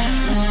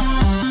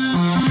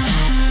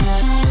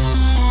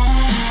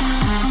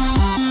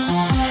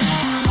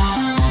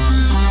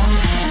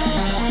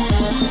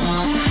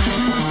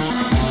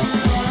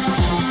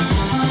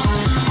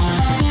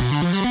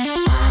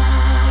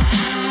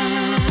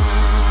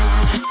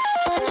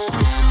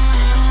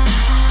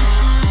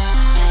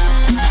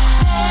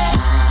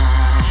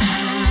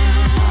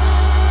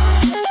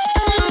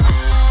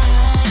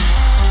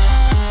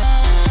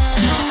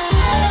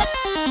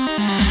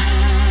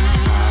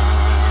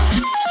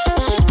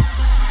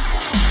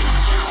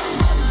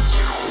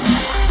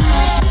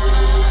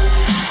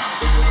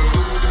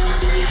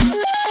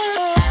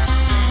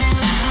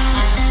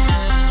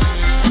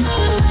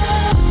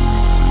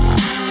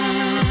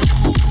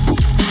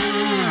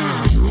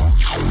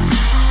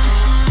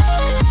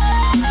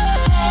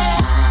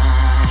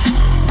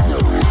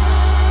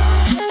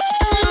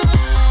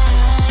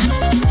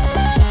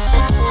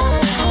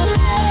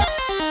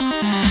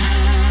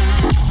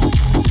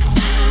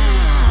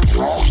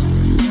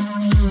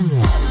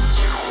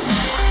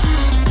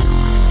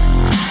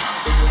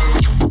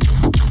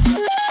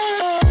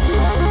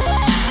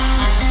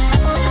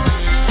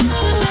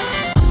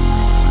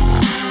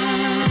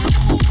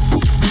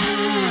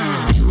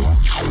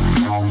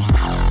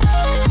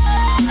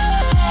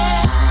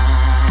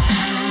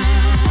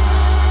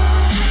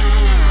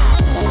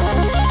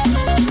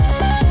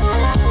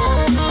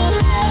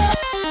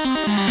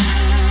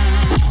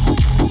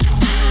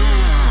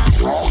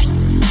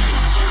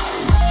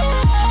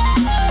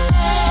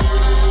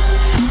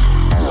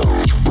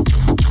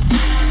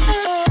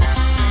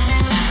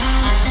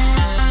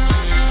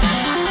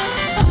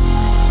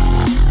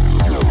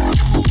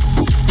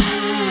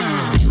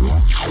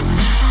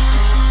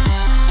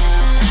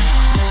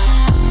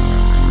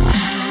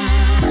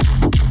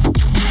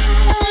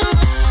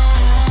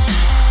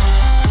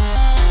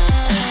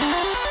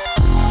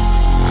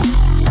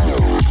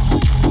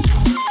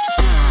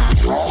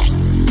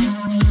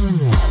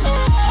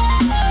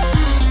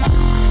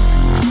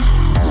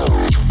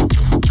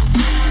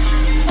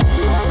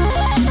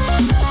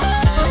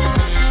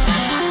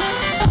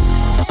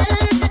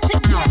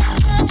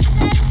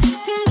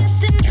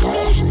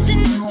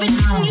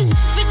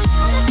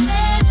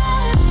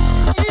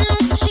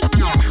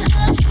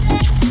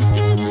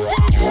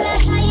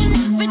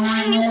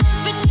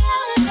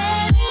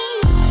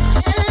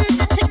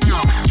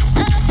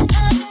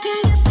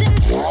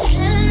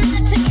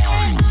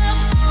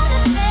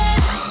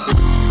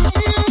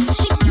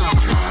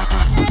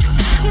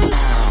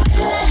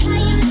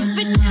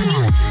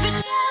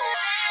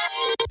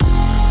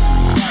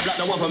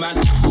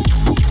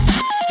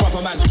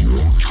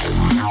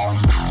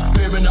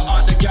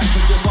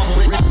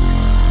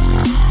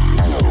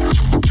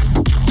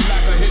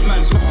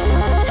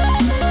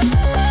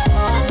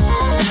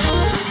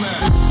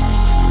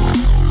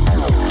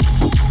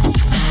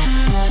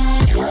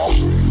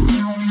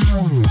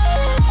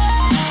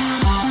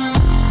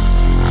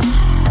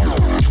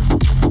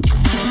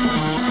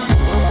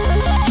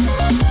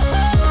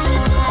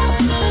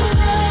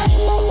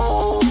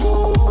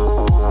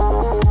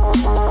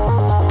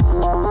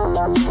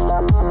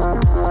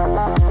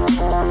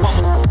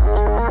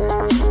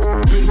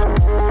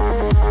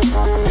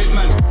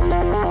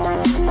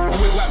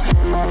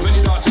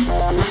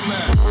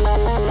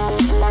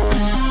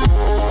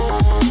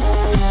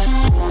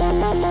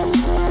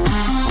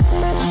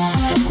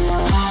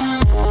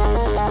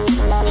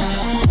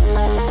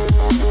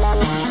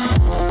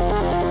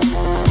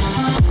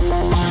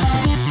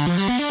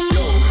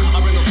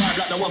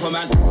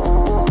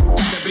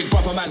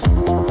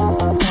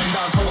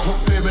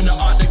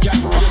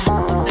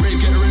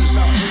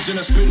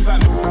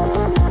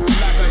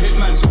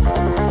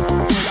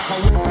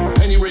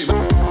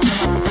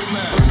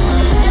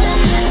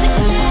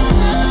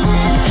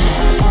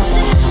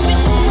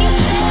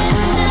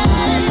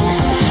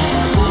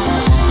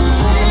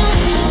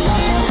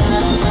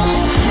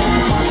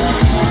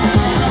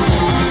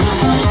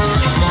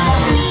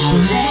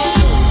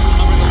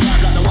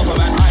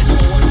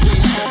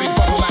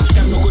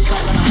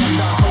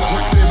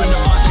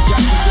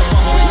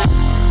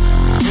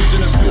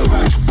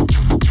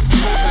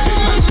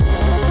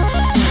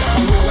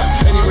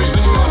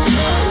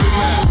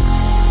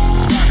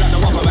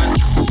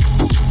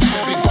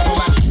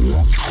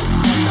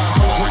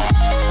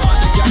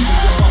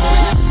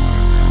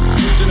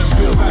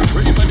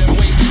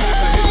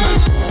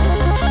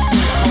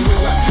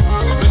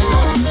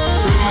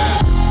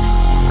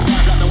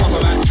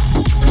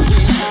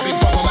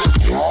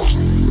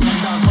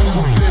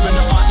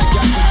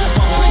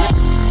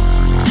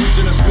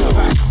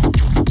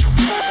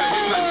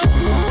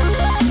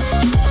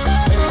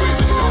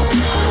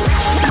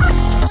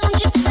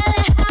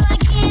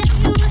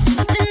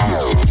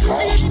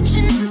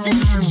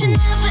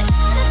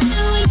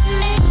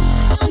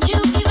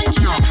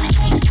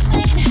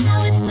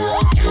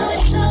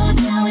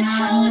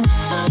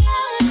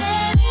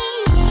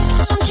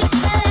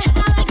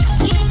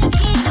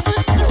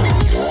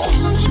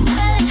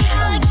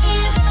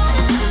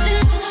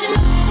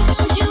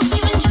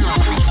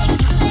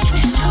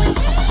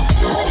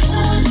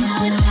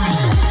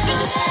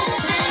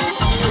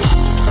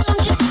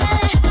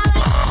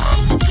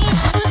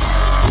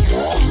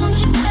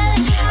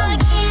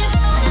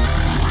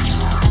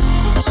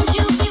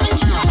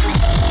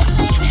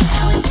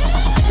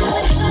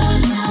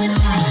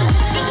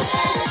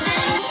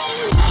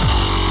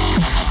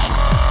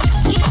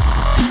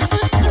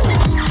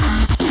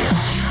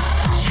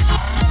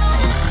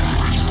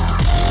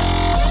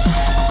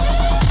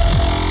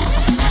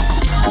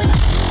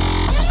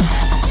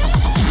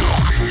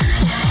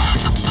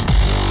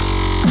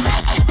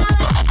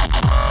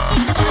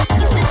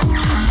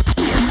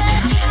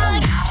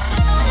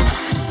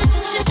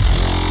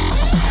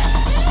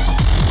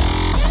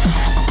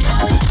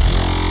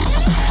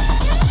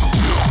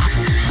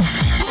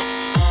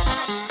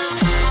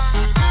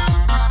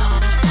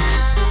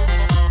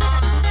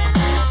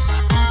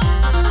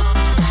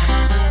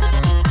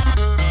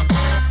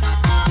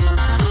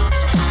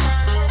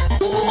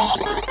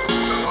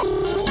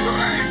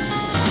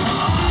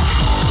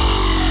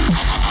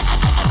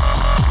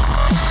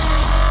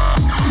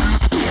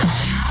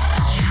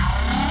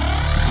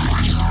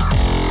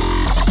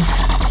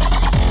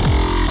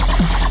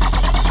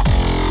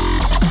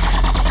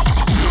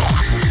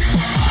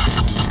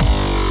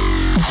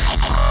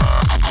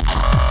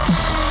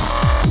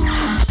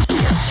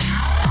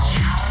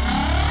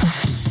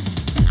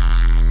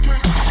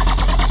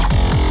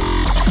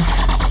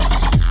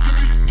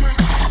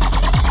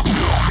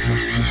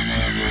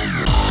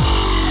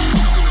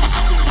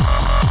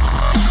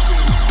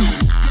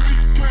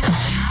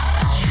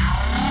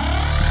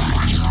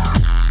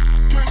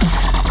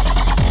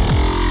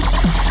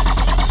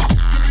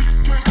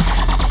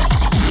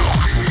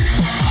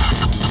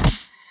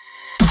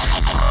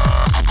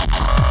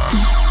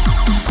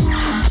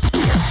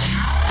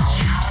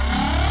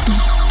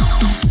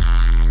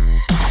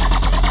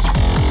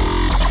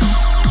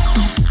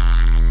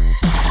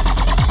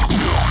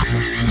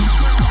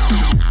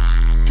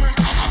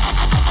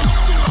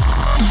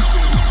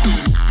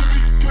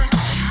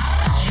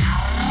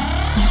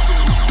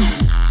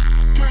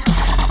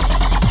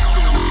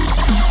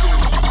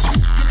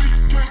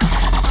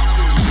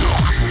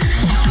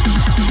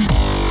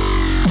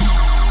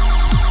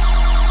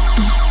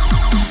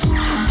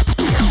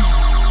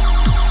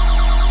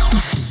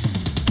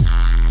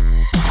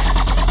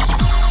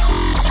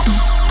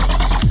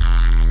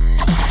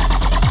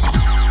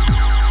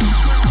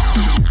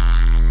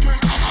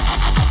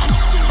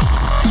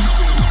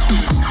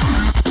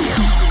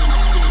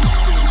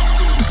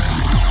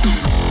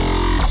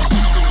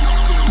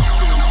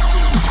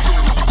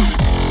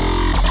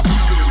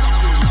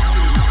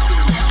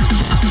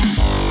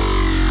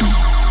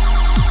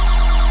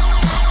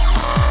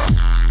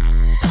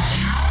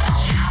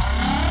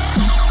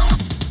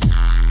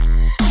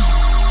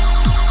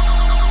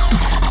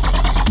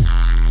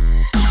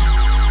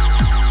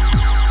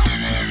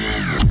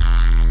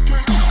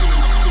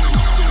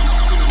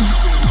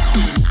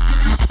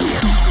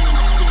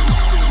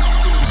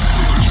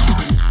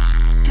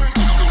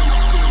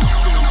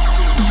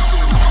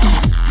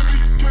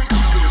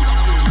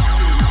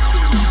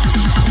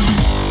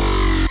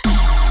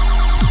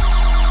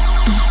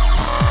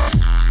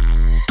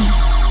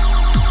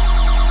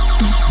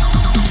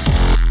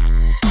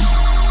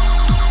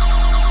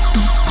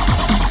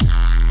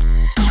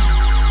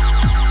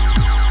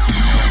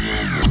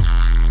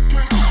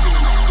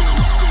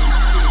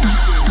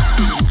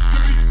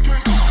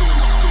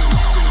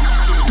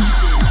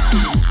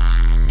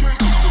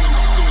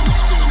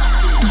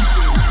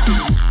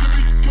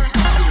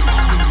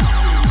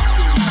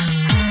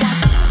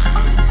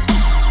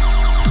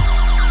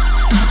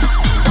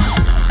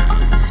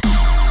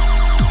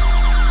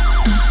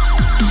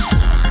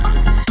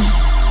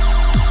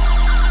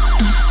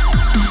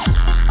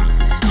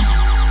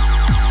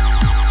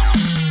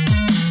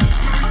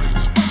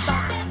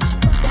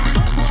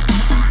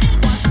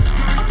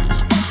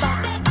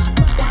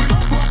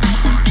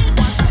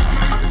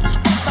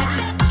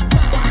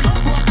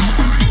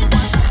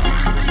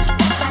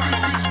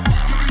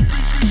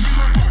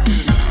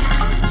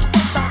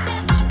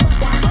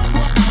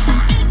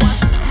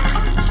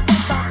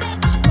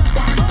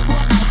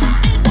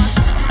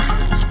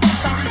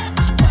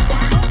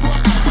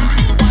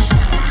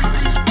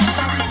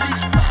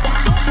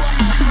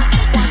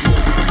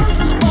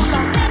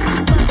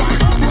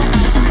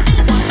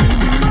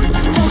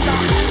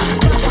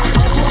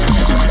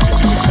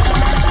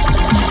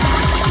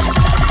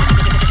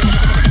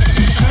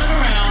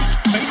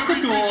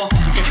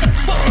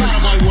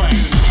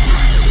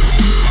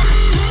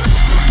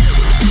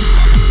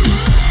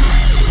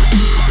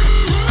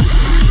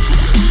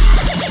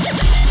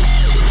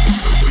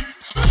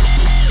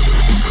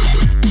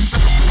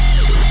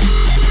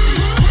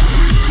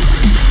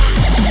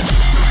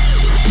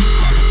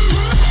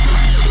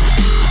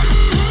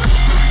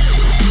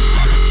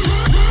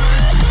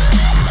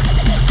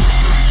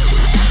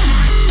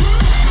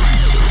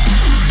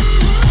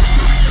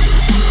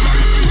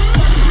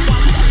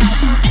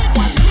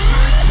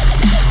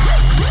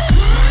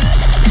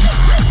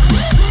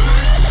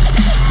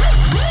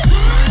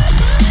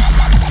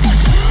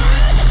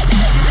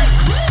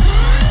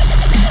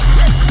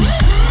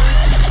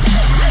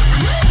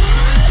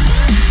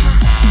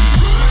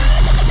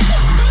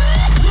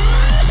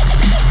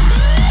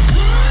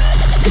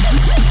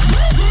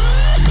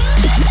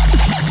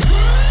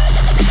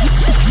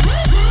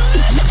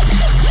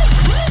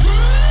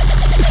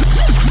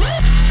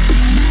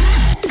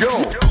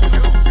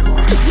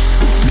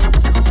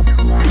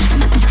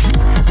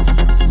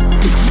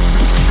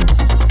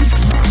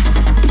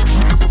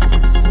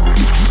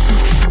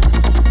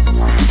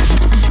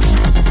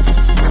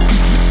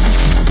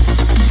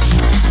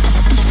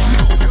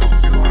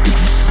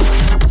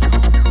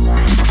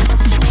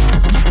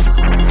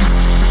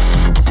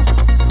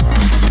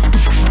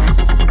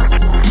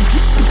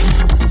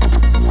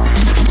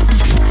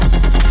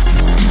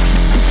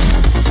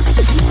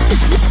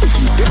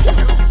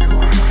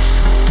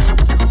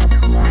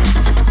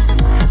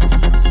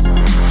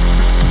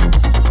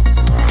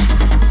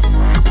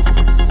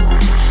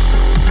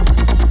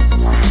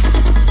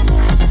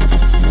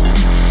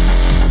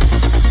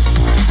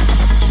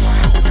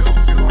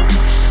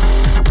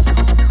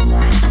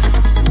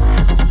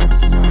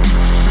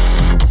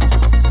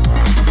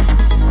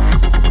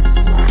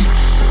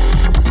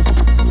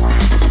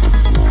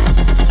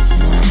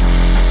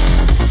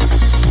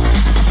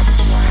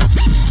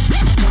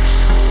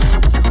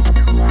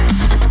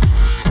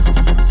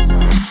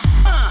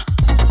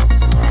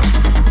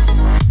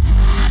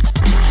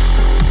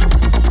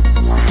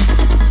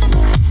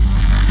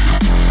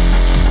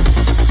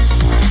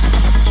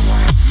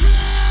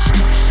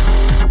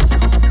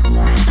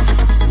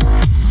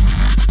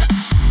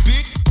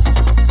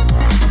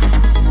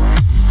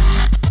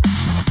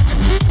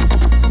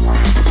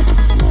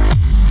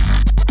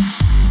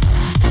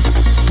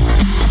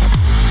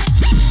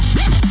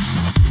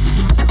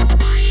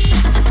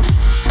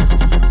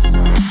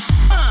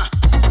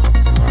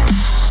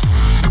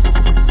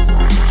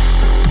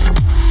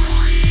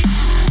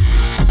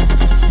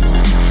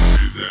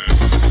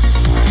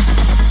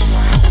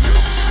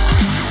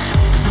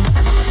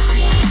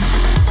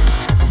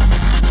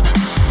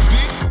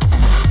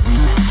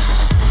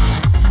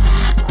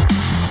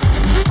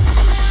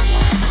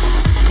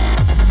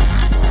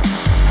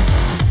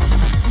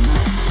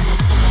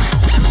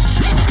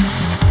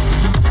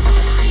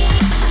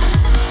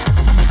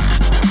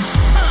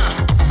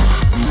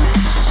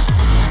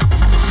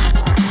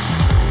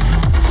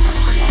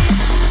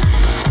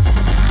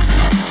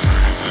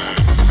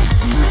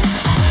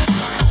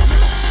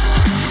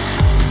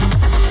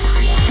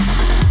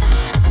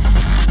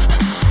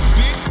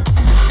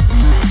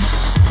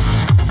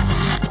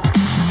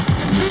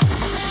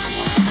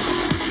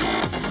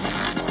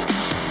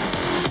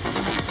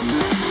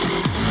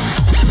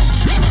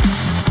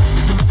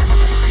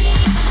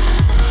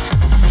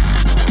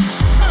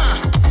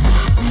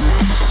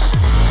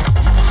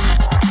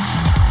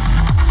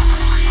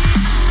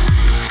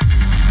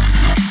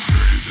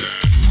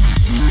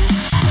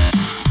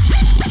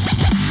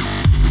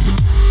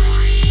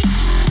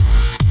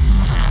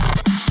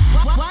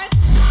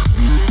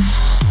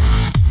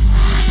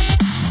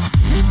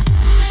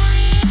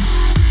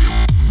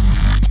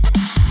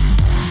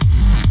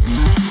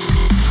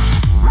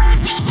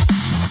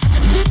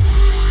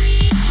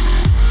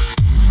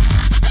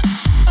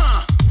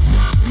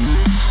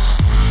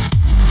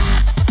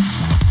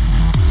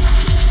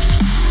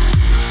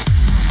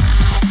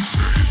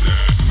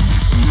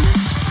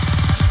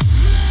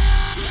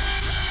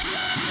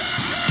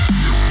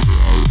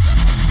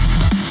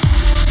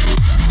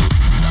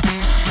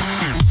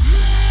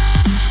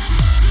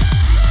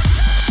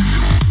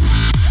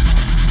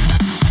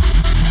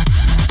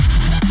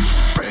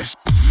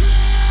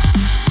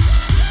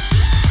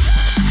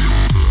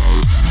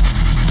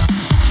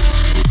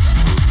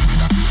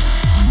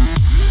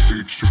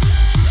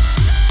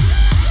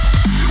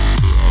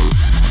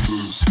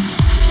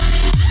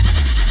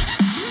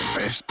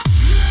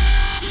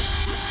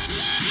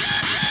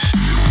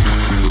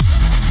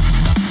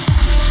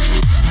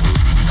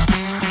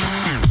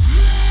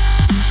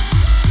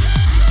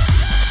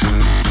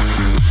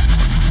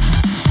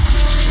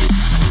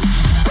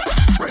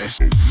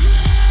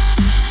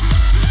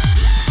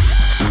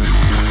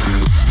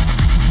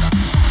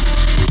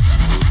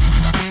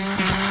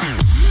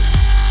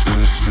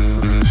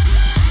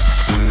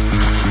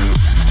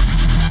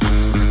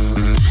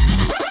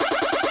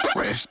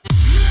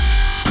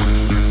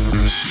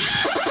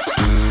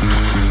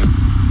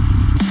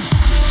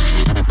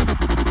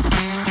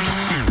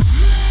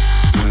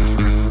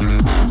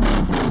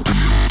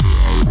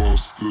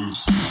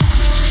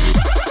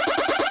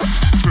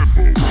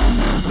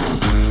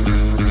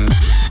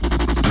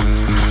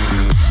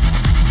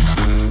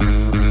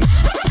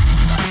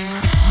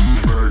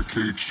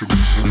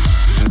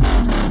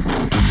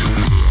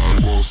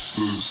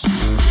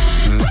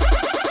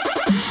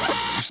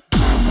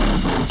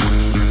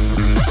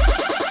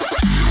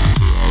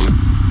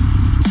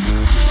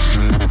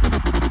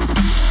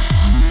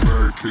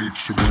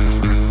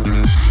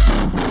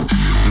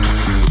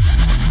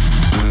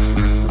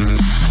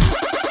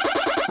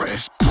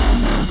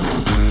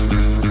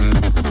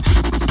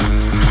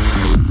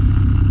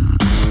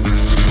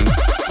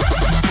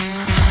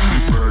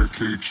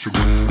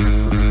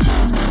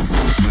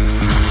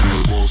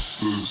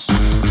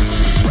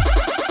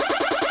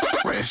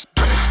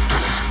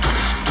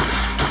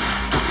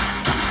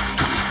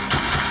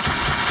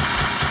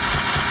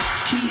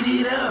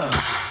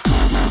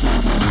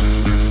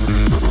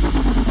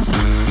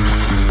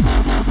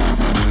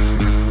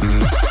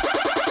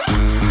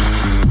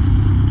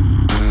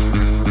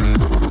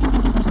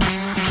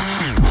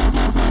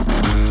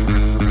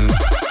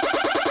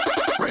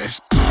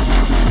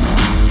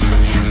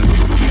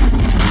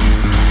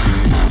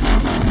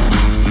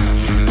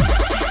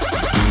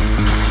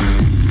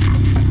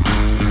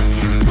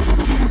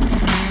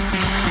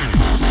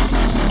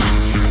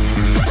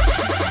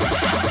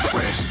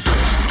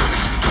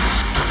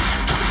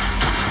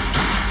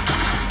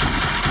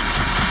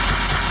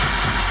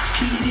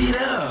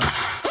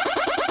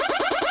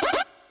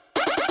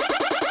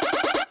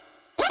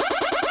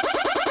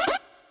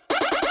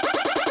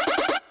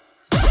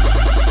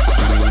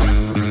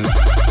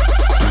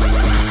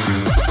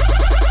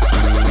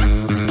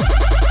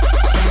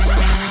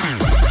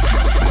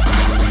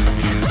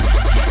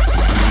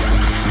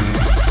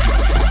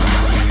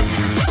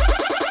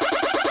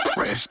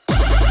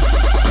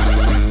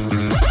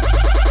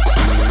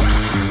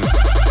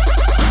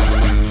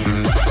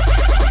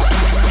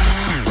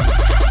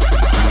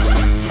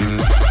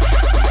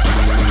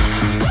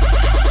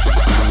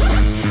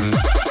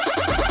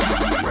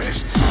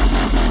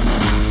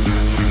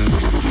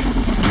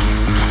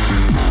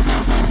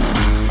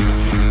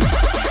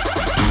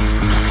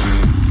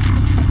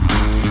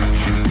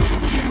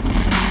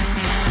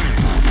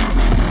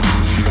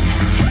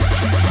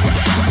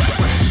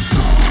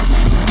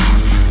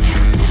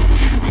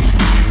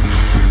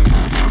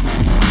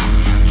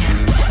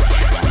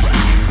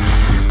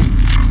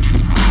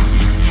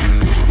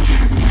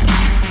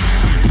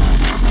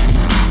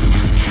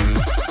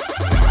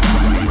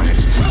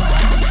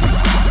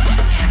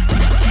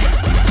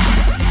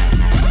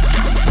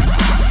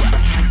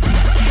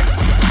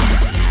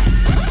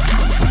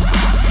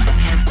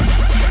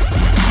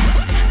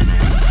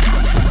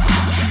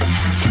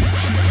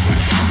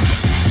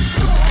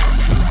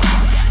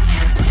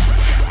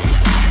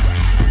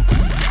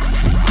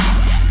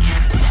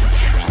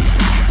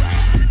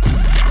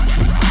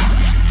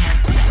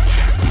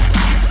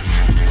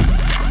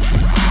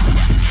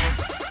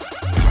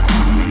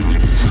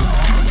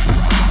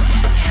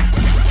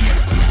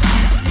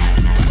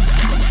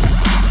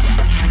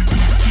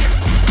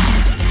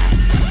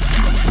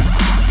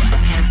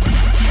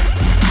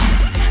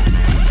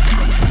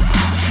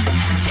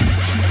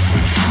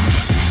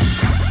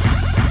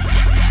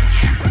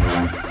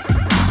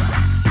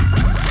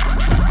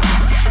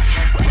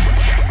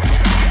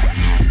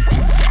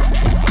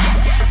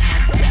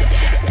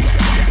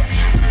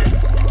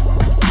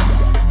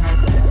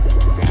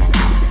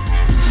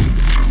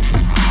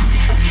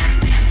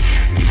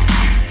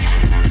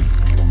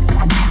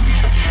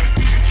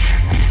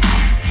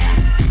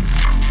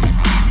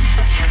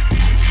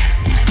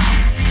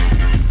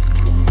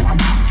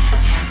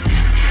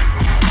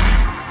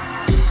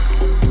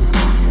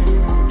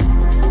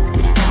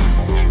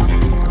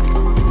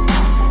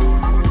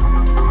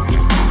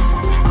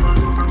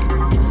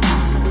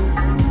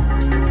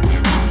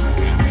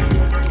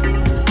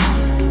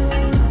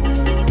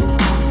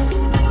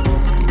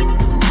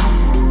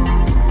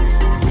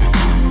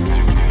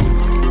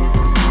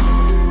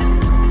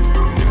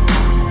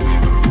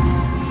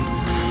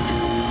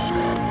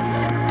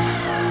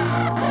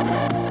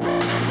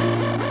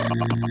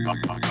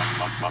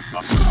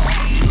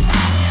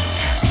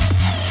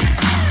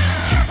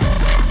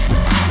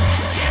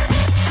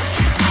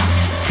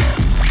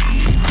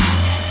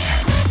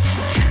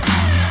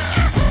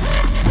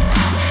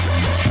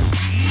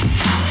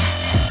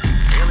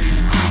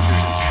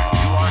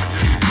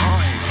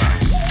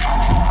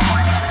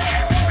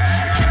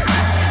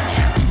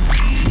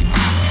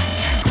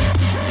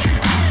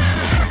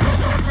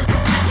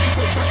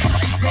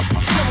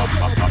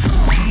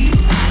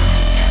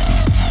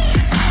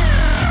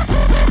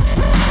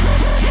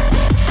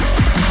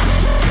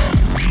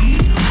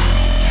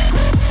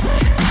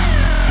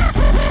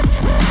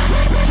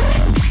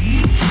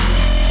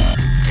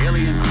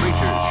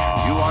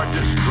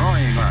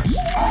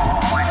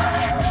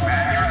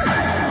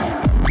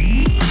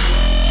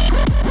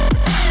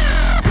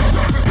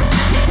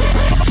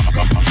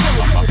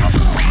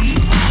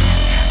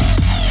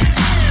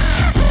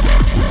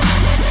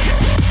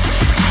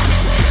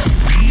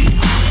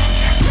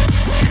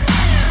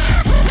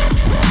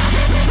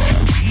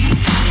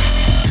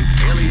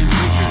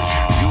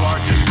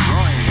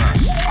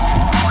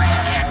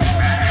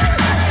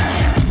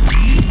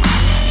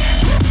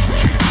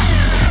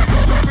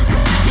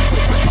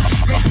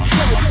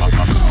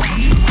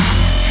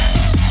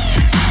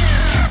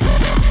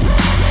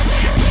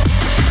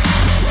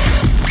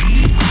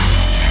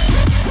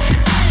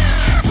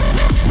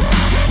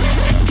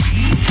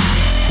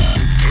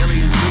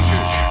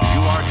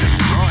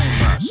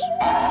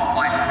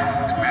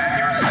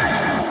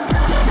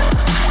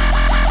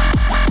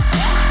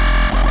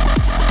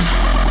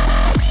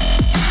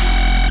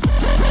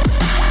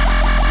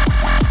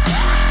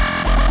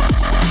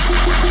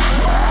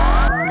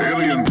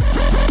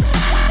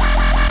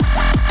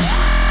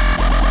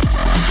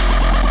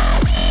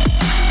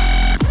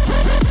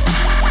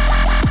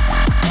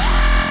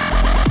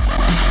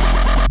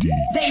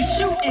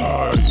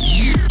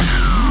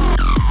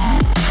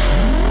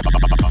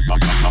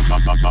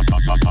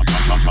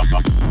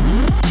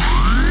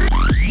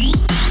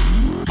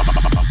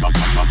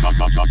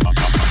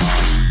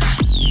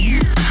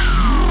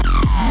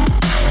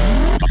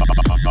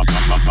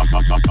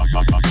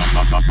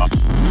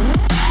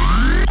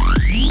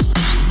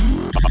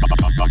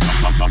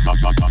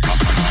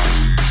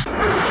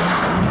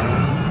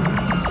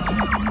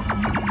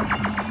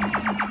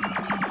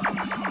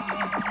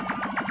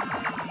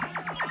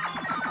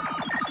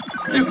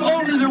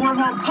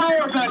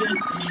 already.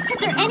 Is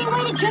there any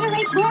way to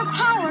generate more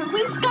power?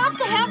 We've got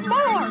to have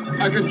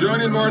more. I could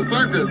join in more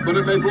circuits, but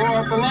it may blow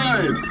off the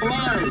line.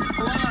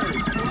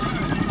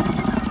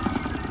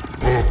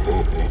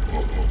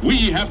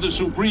 We have the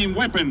supreme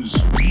weapons.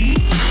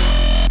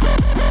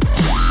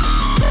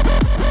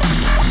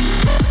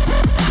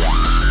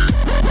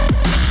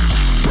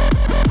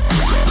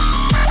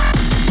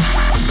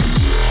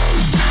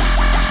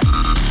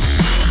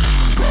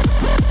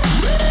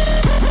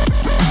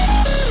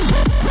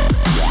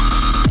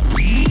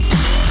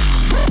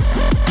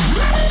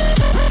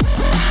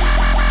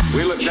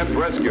 We'll attempt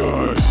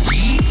rescue.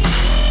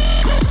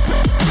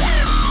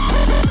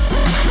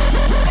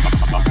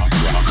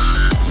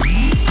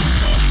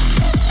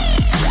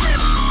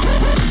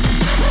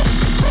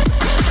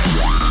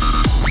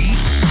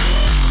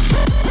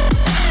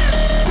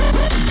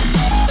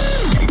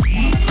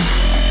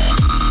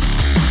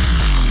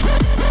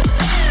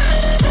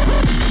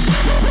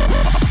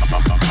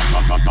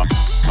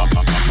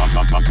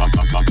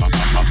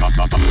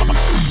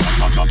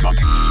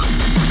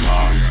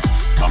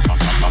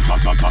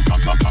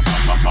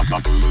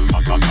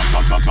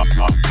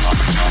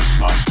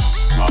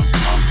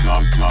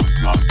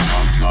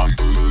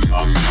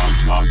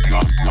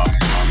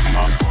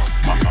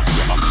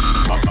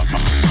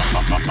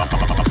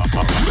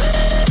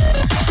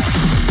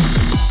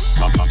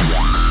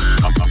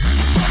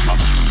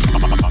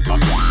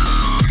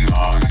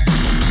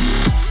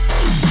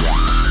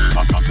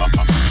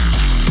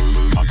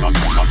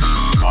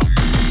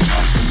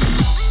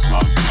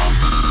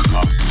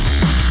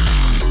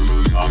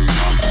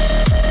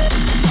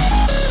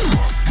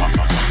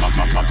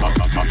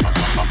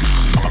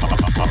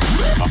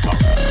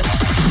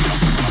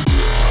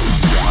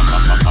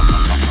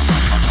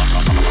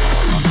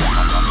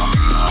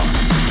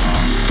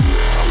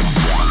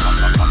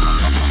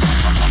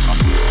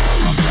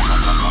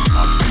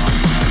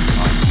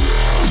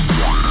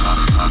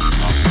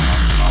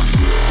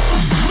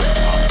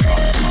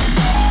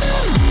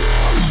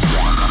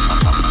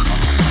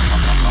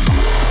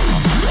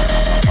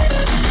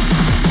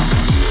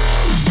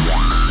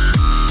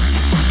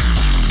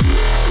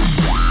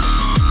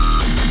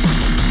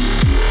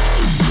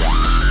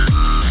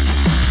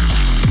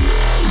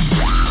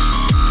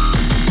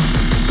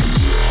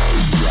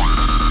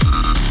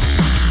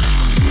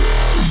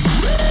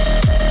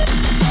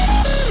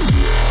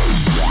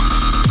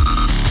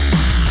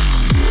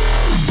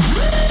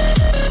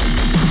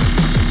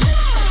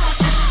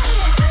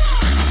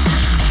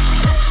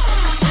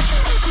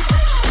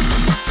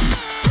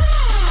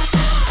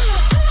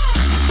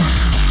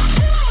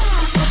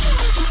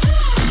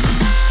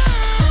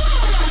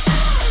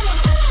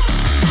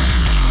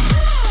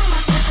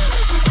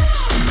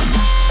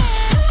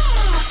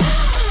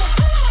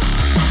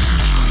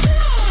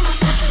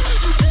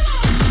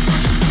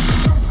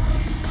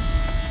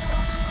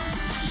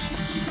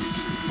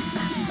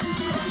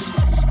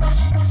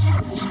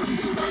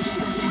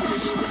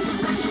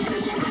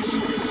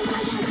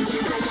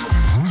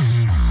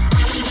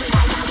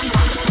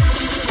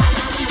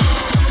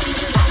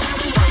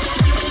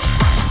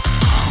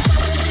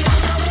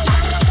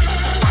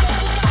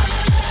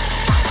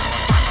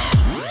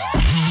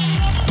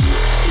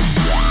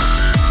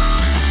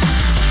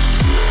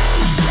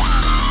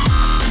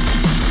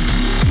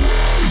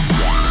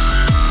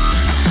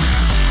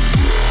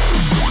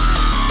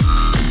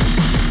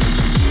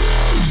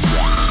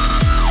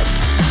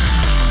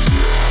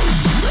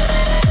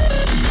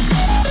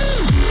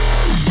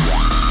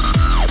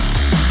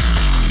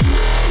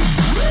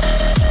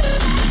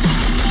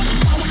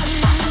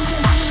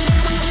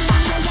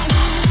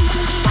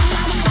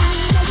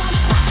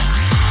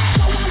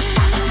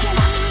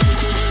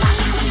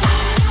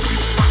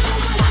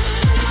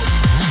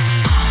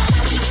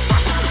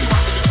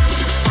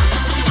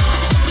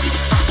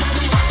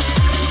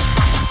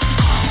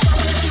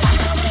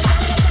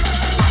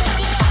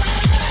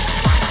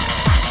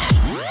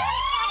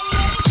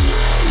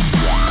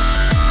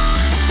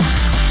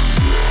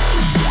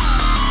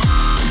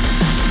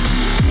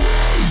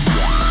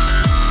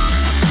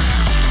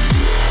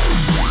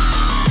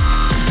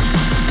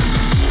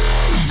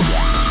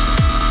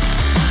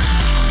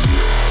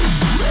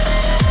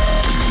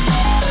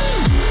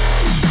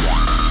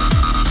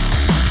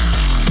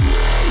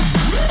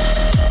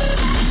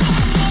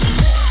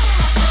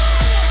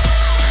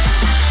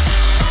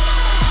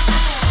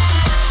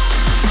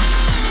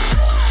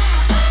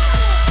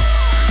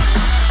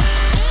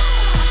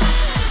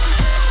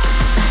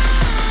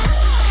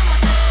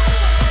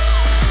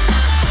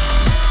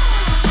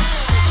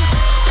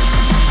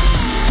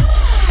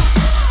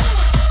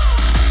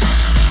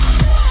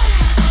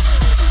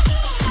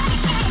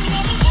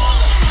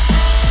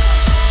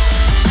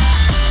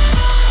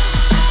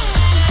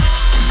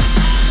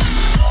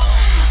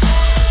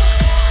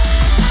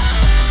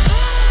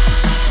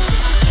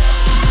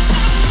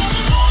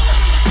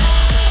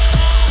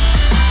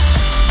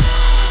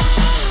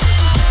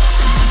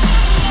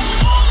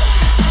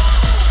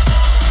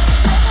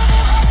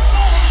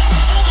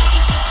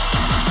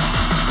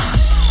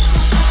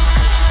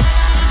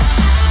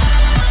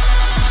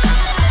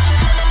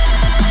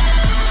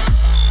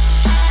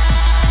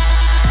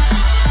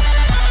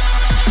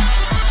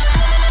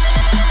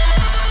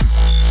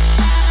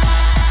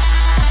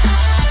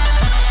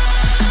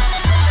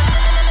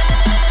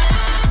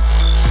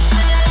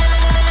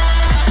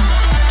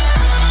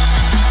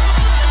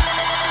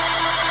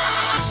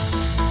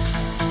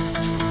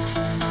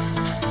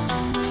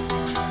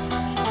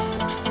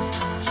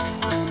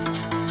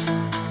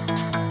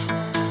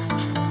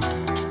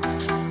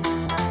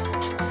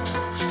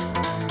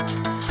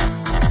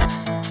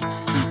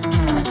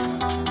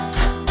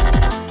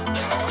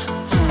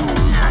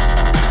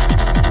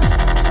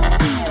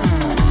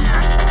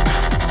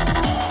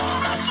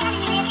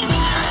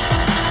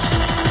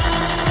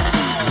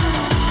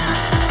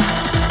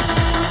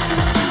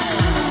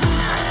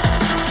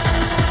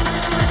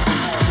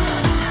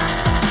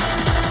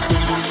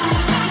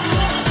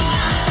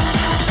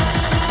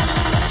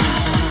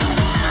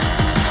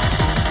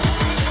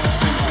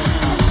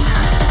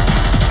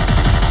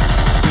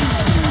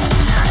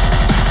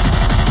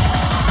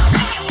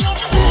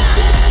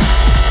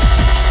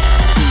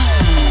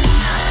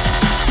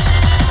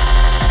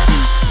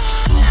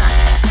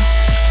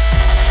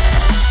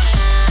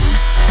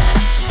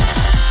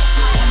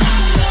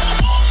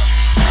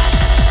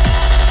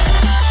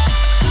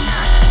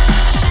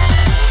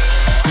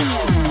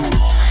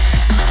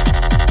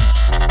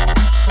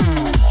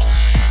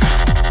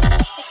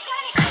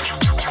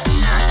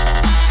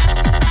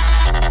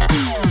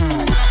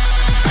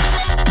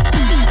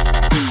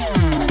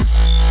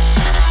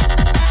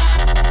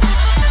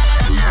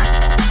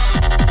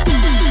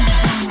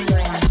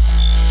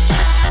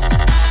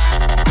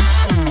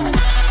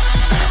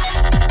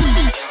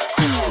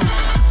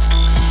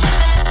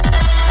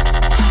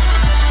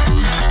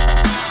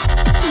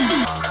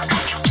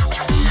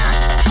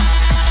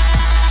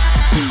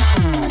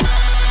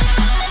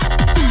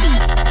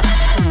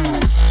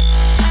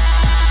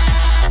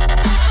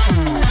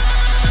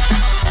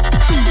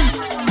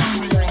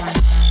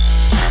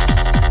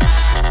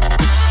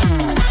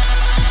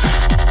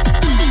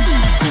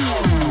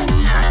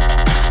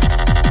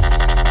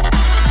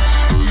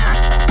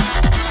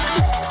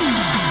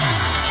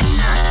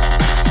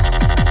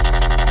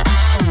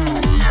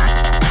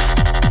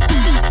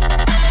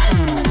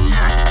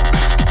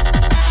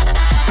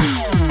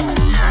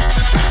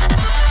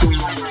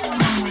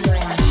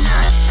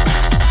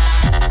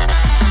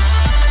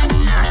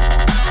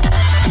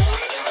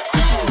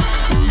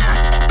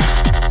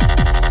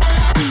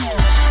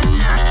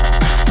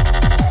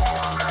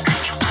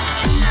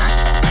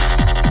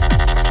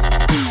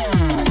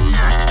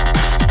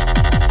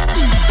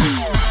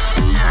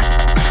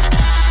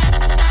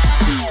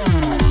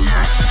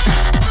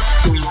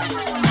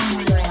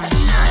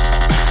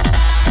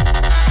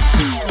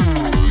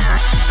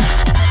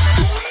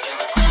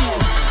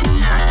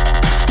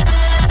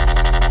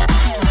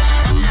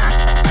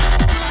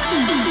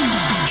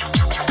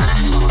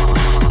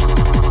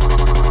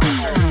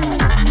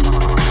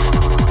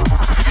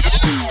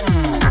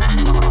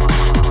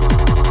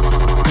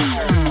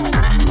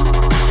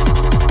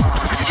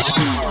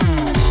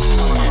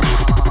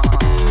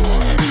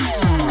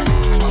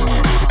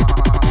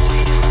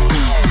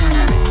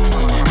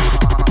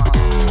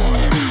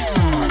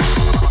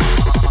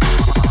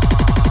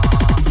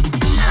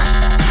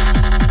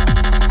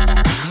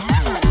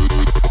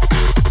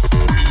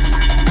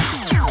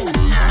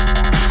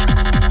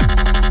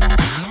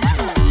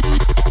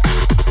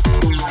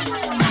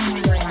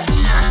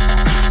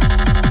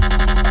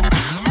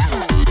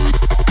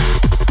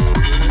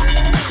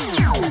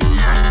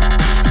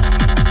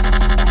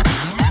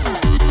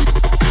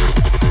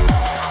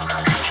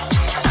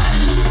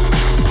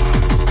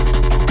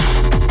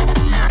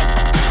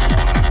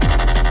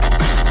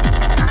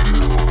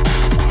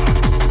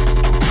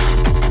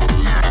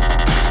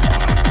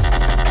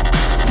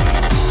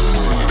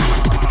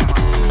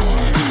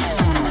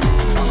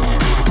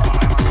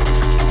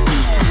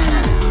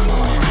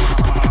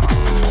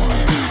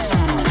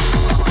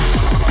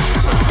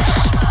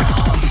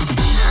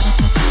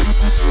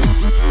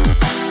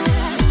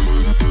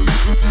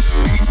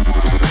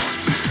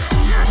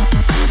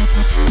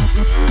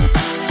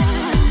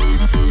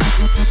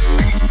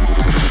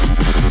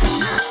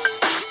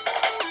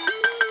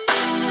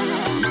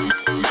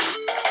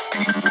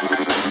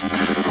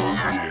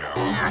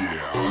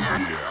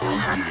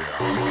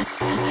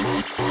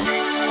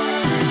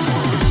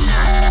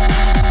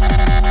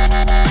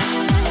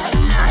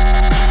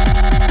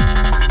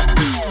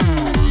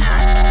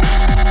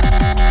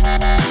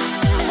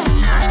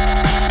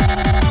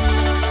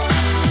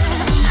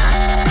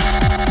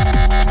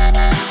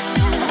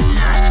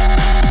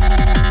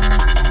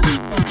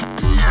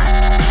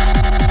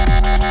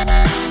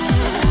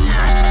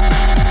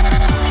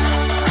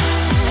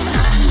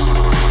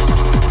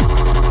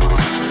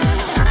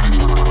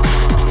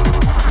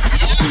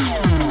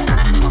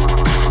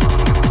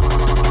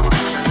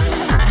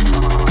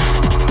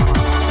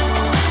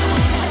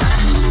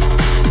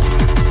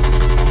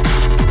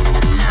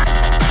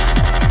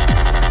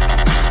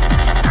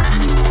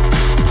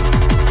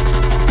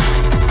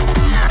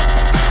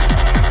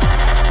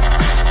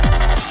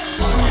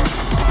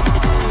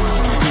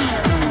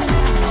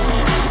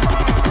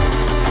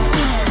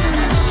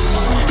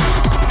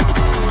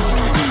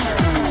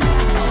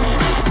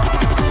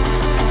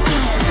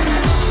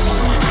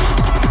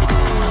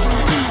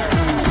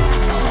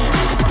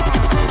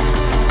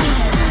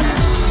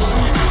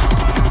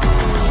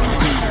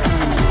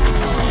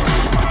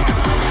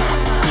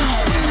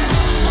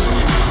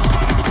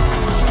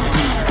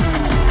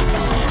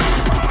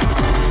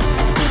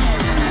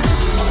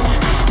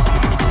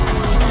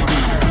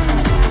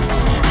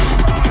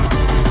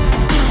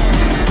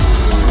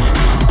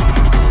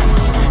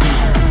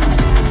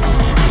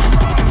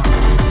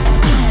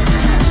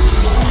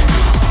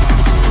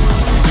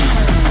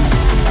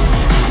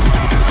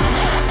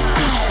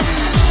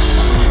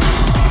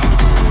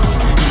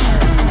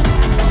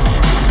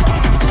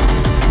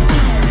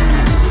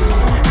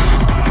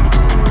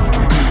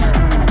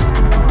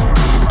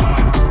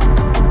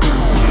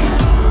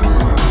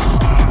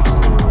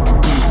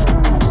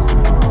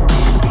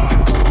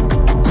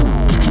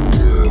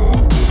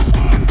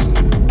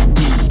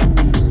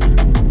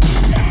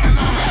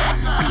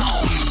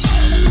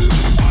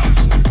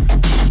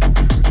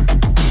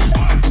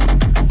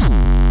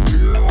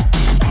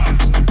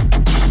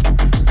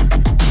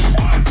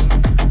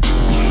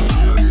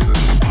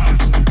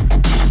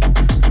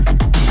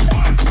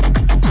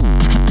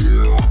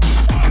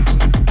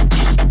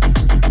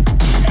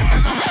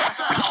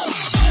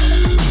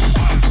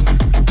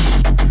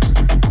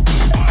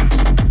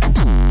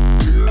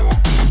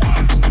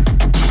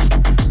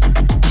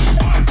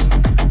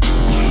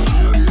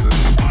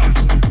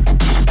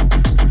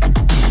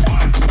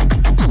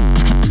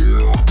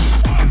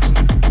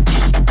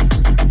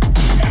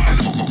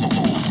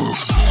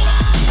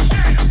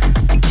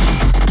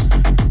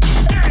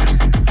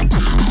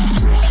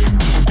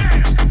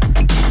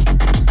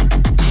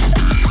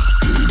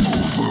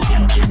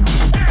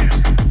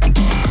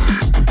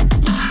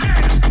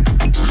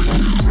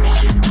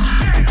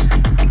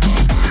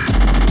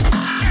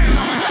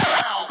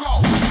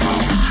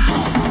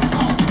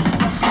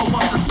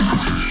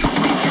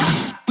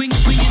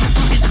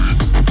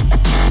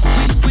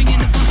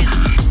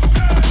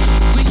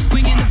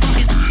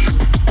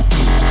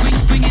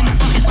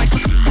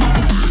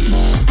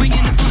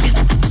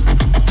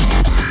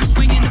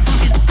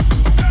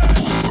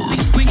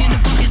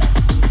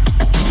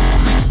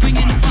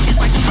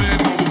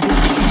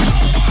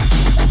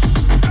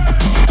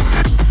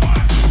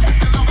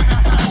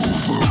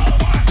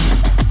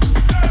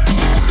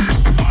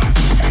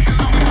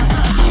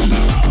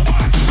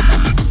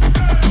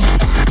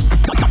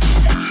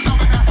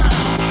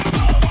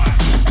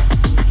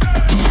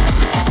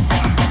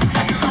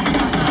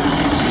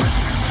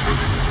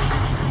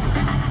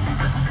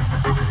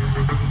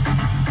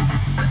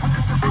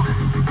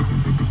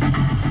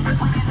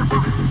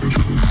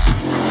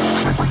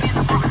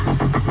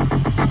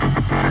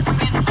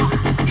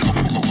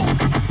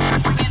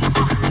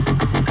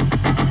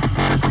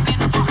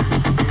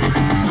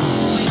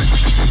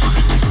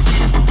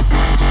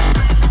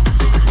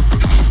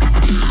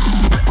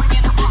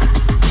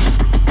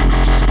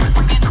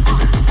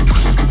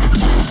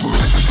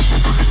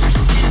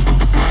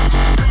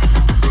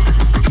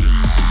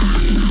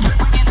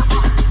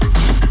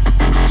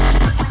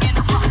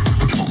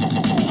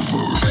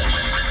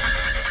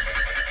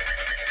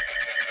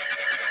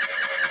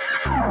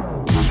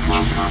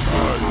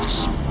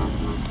 Space.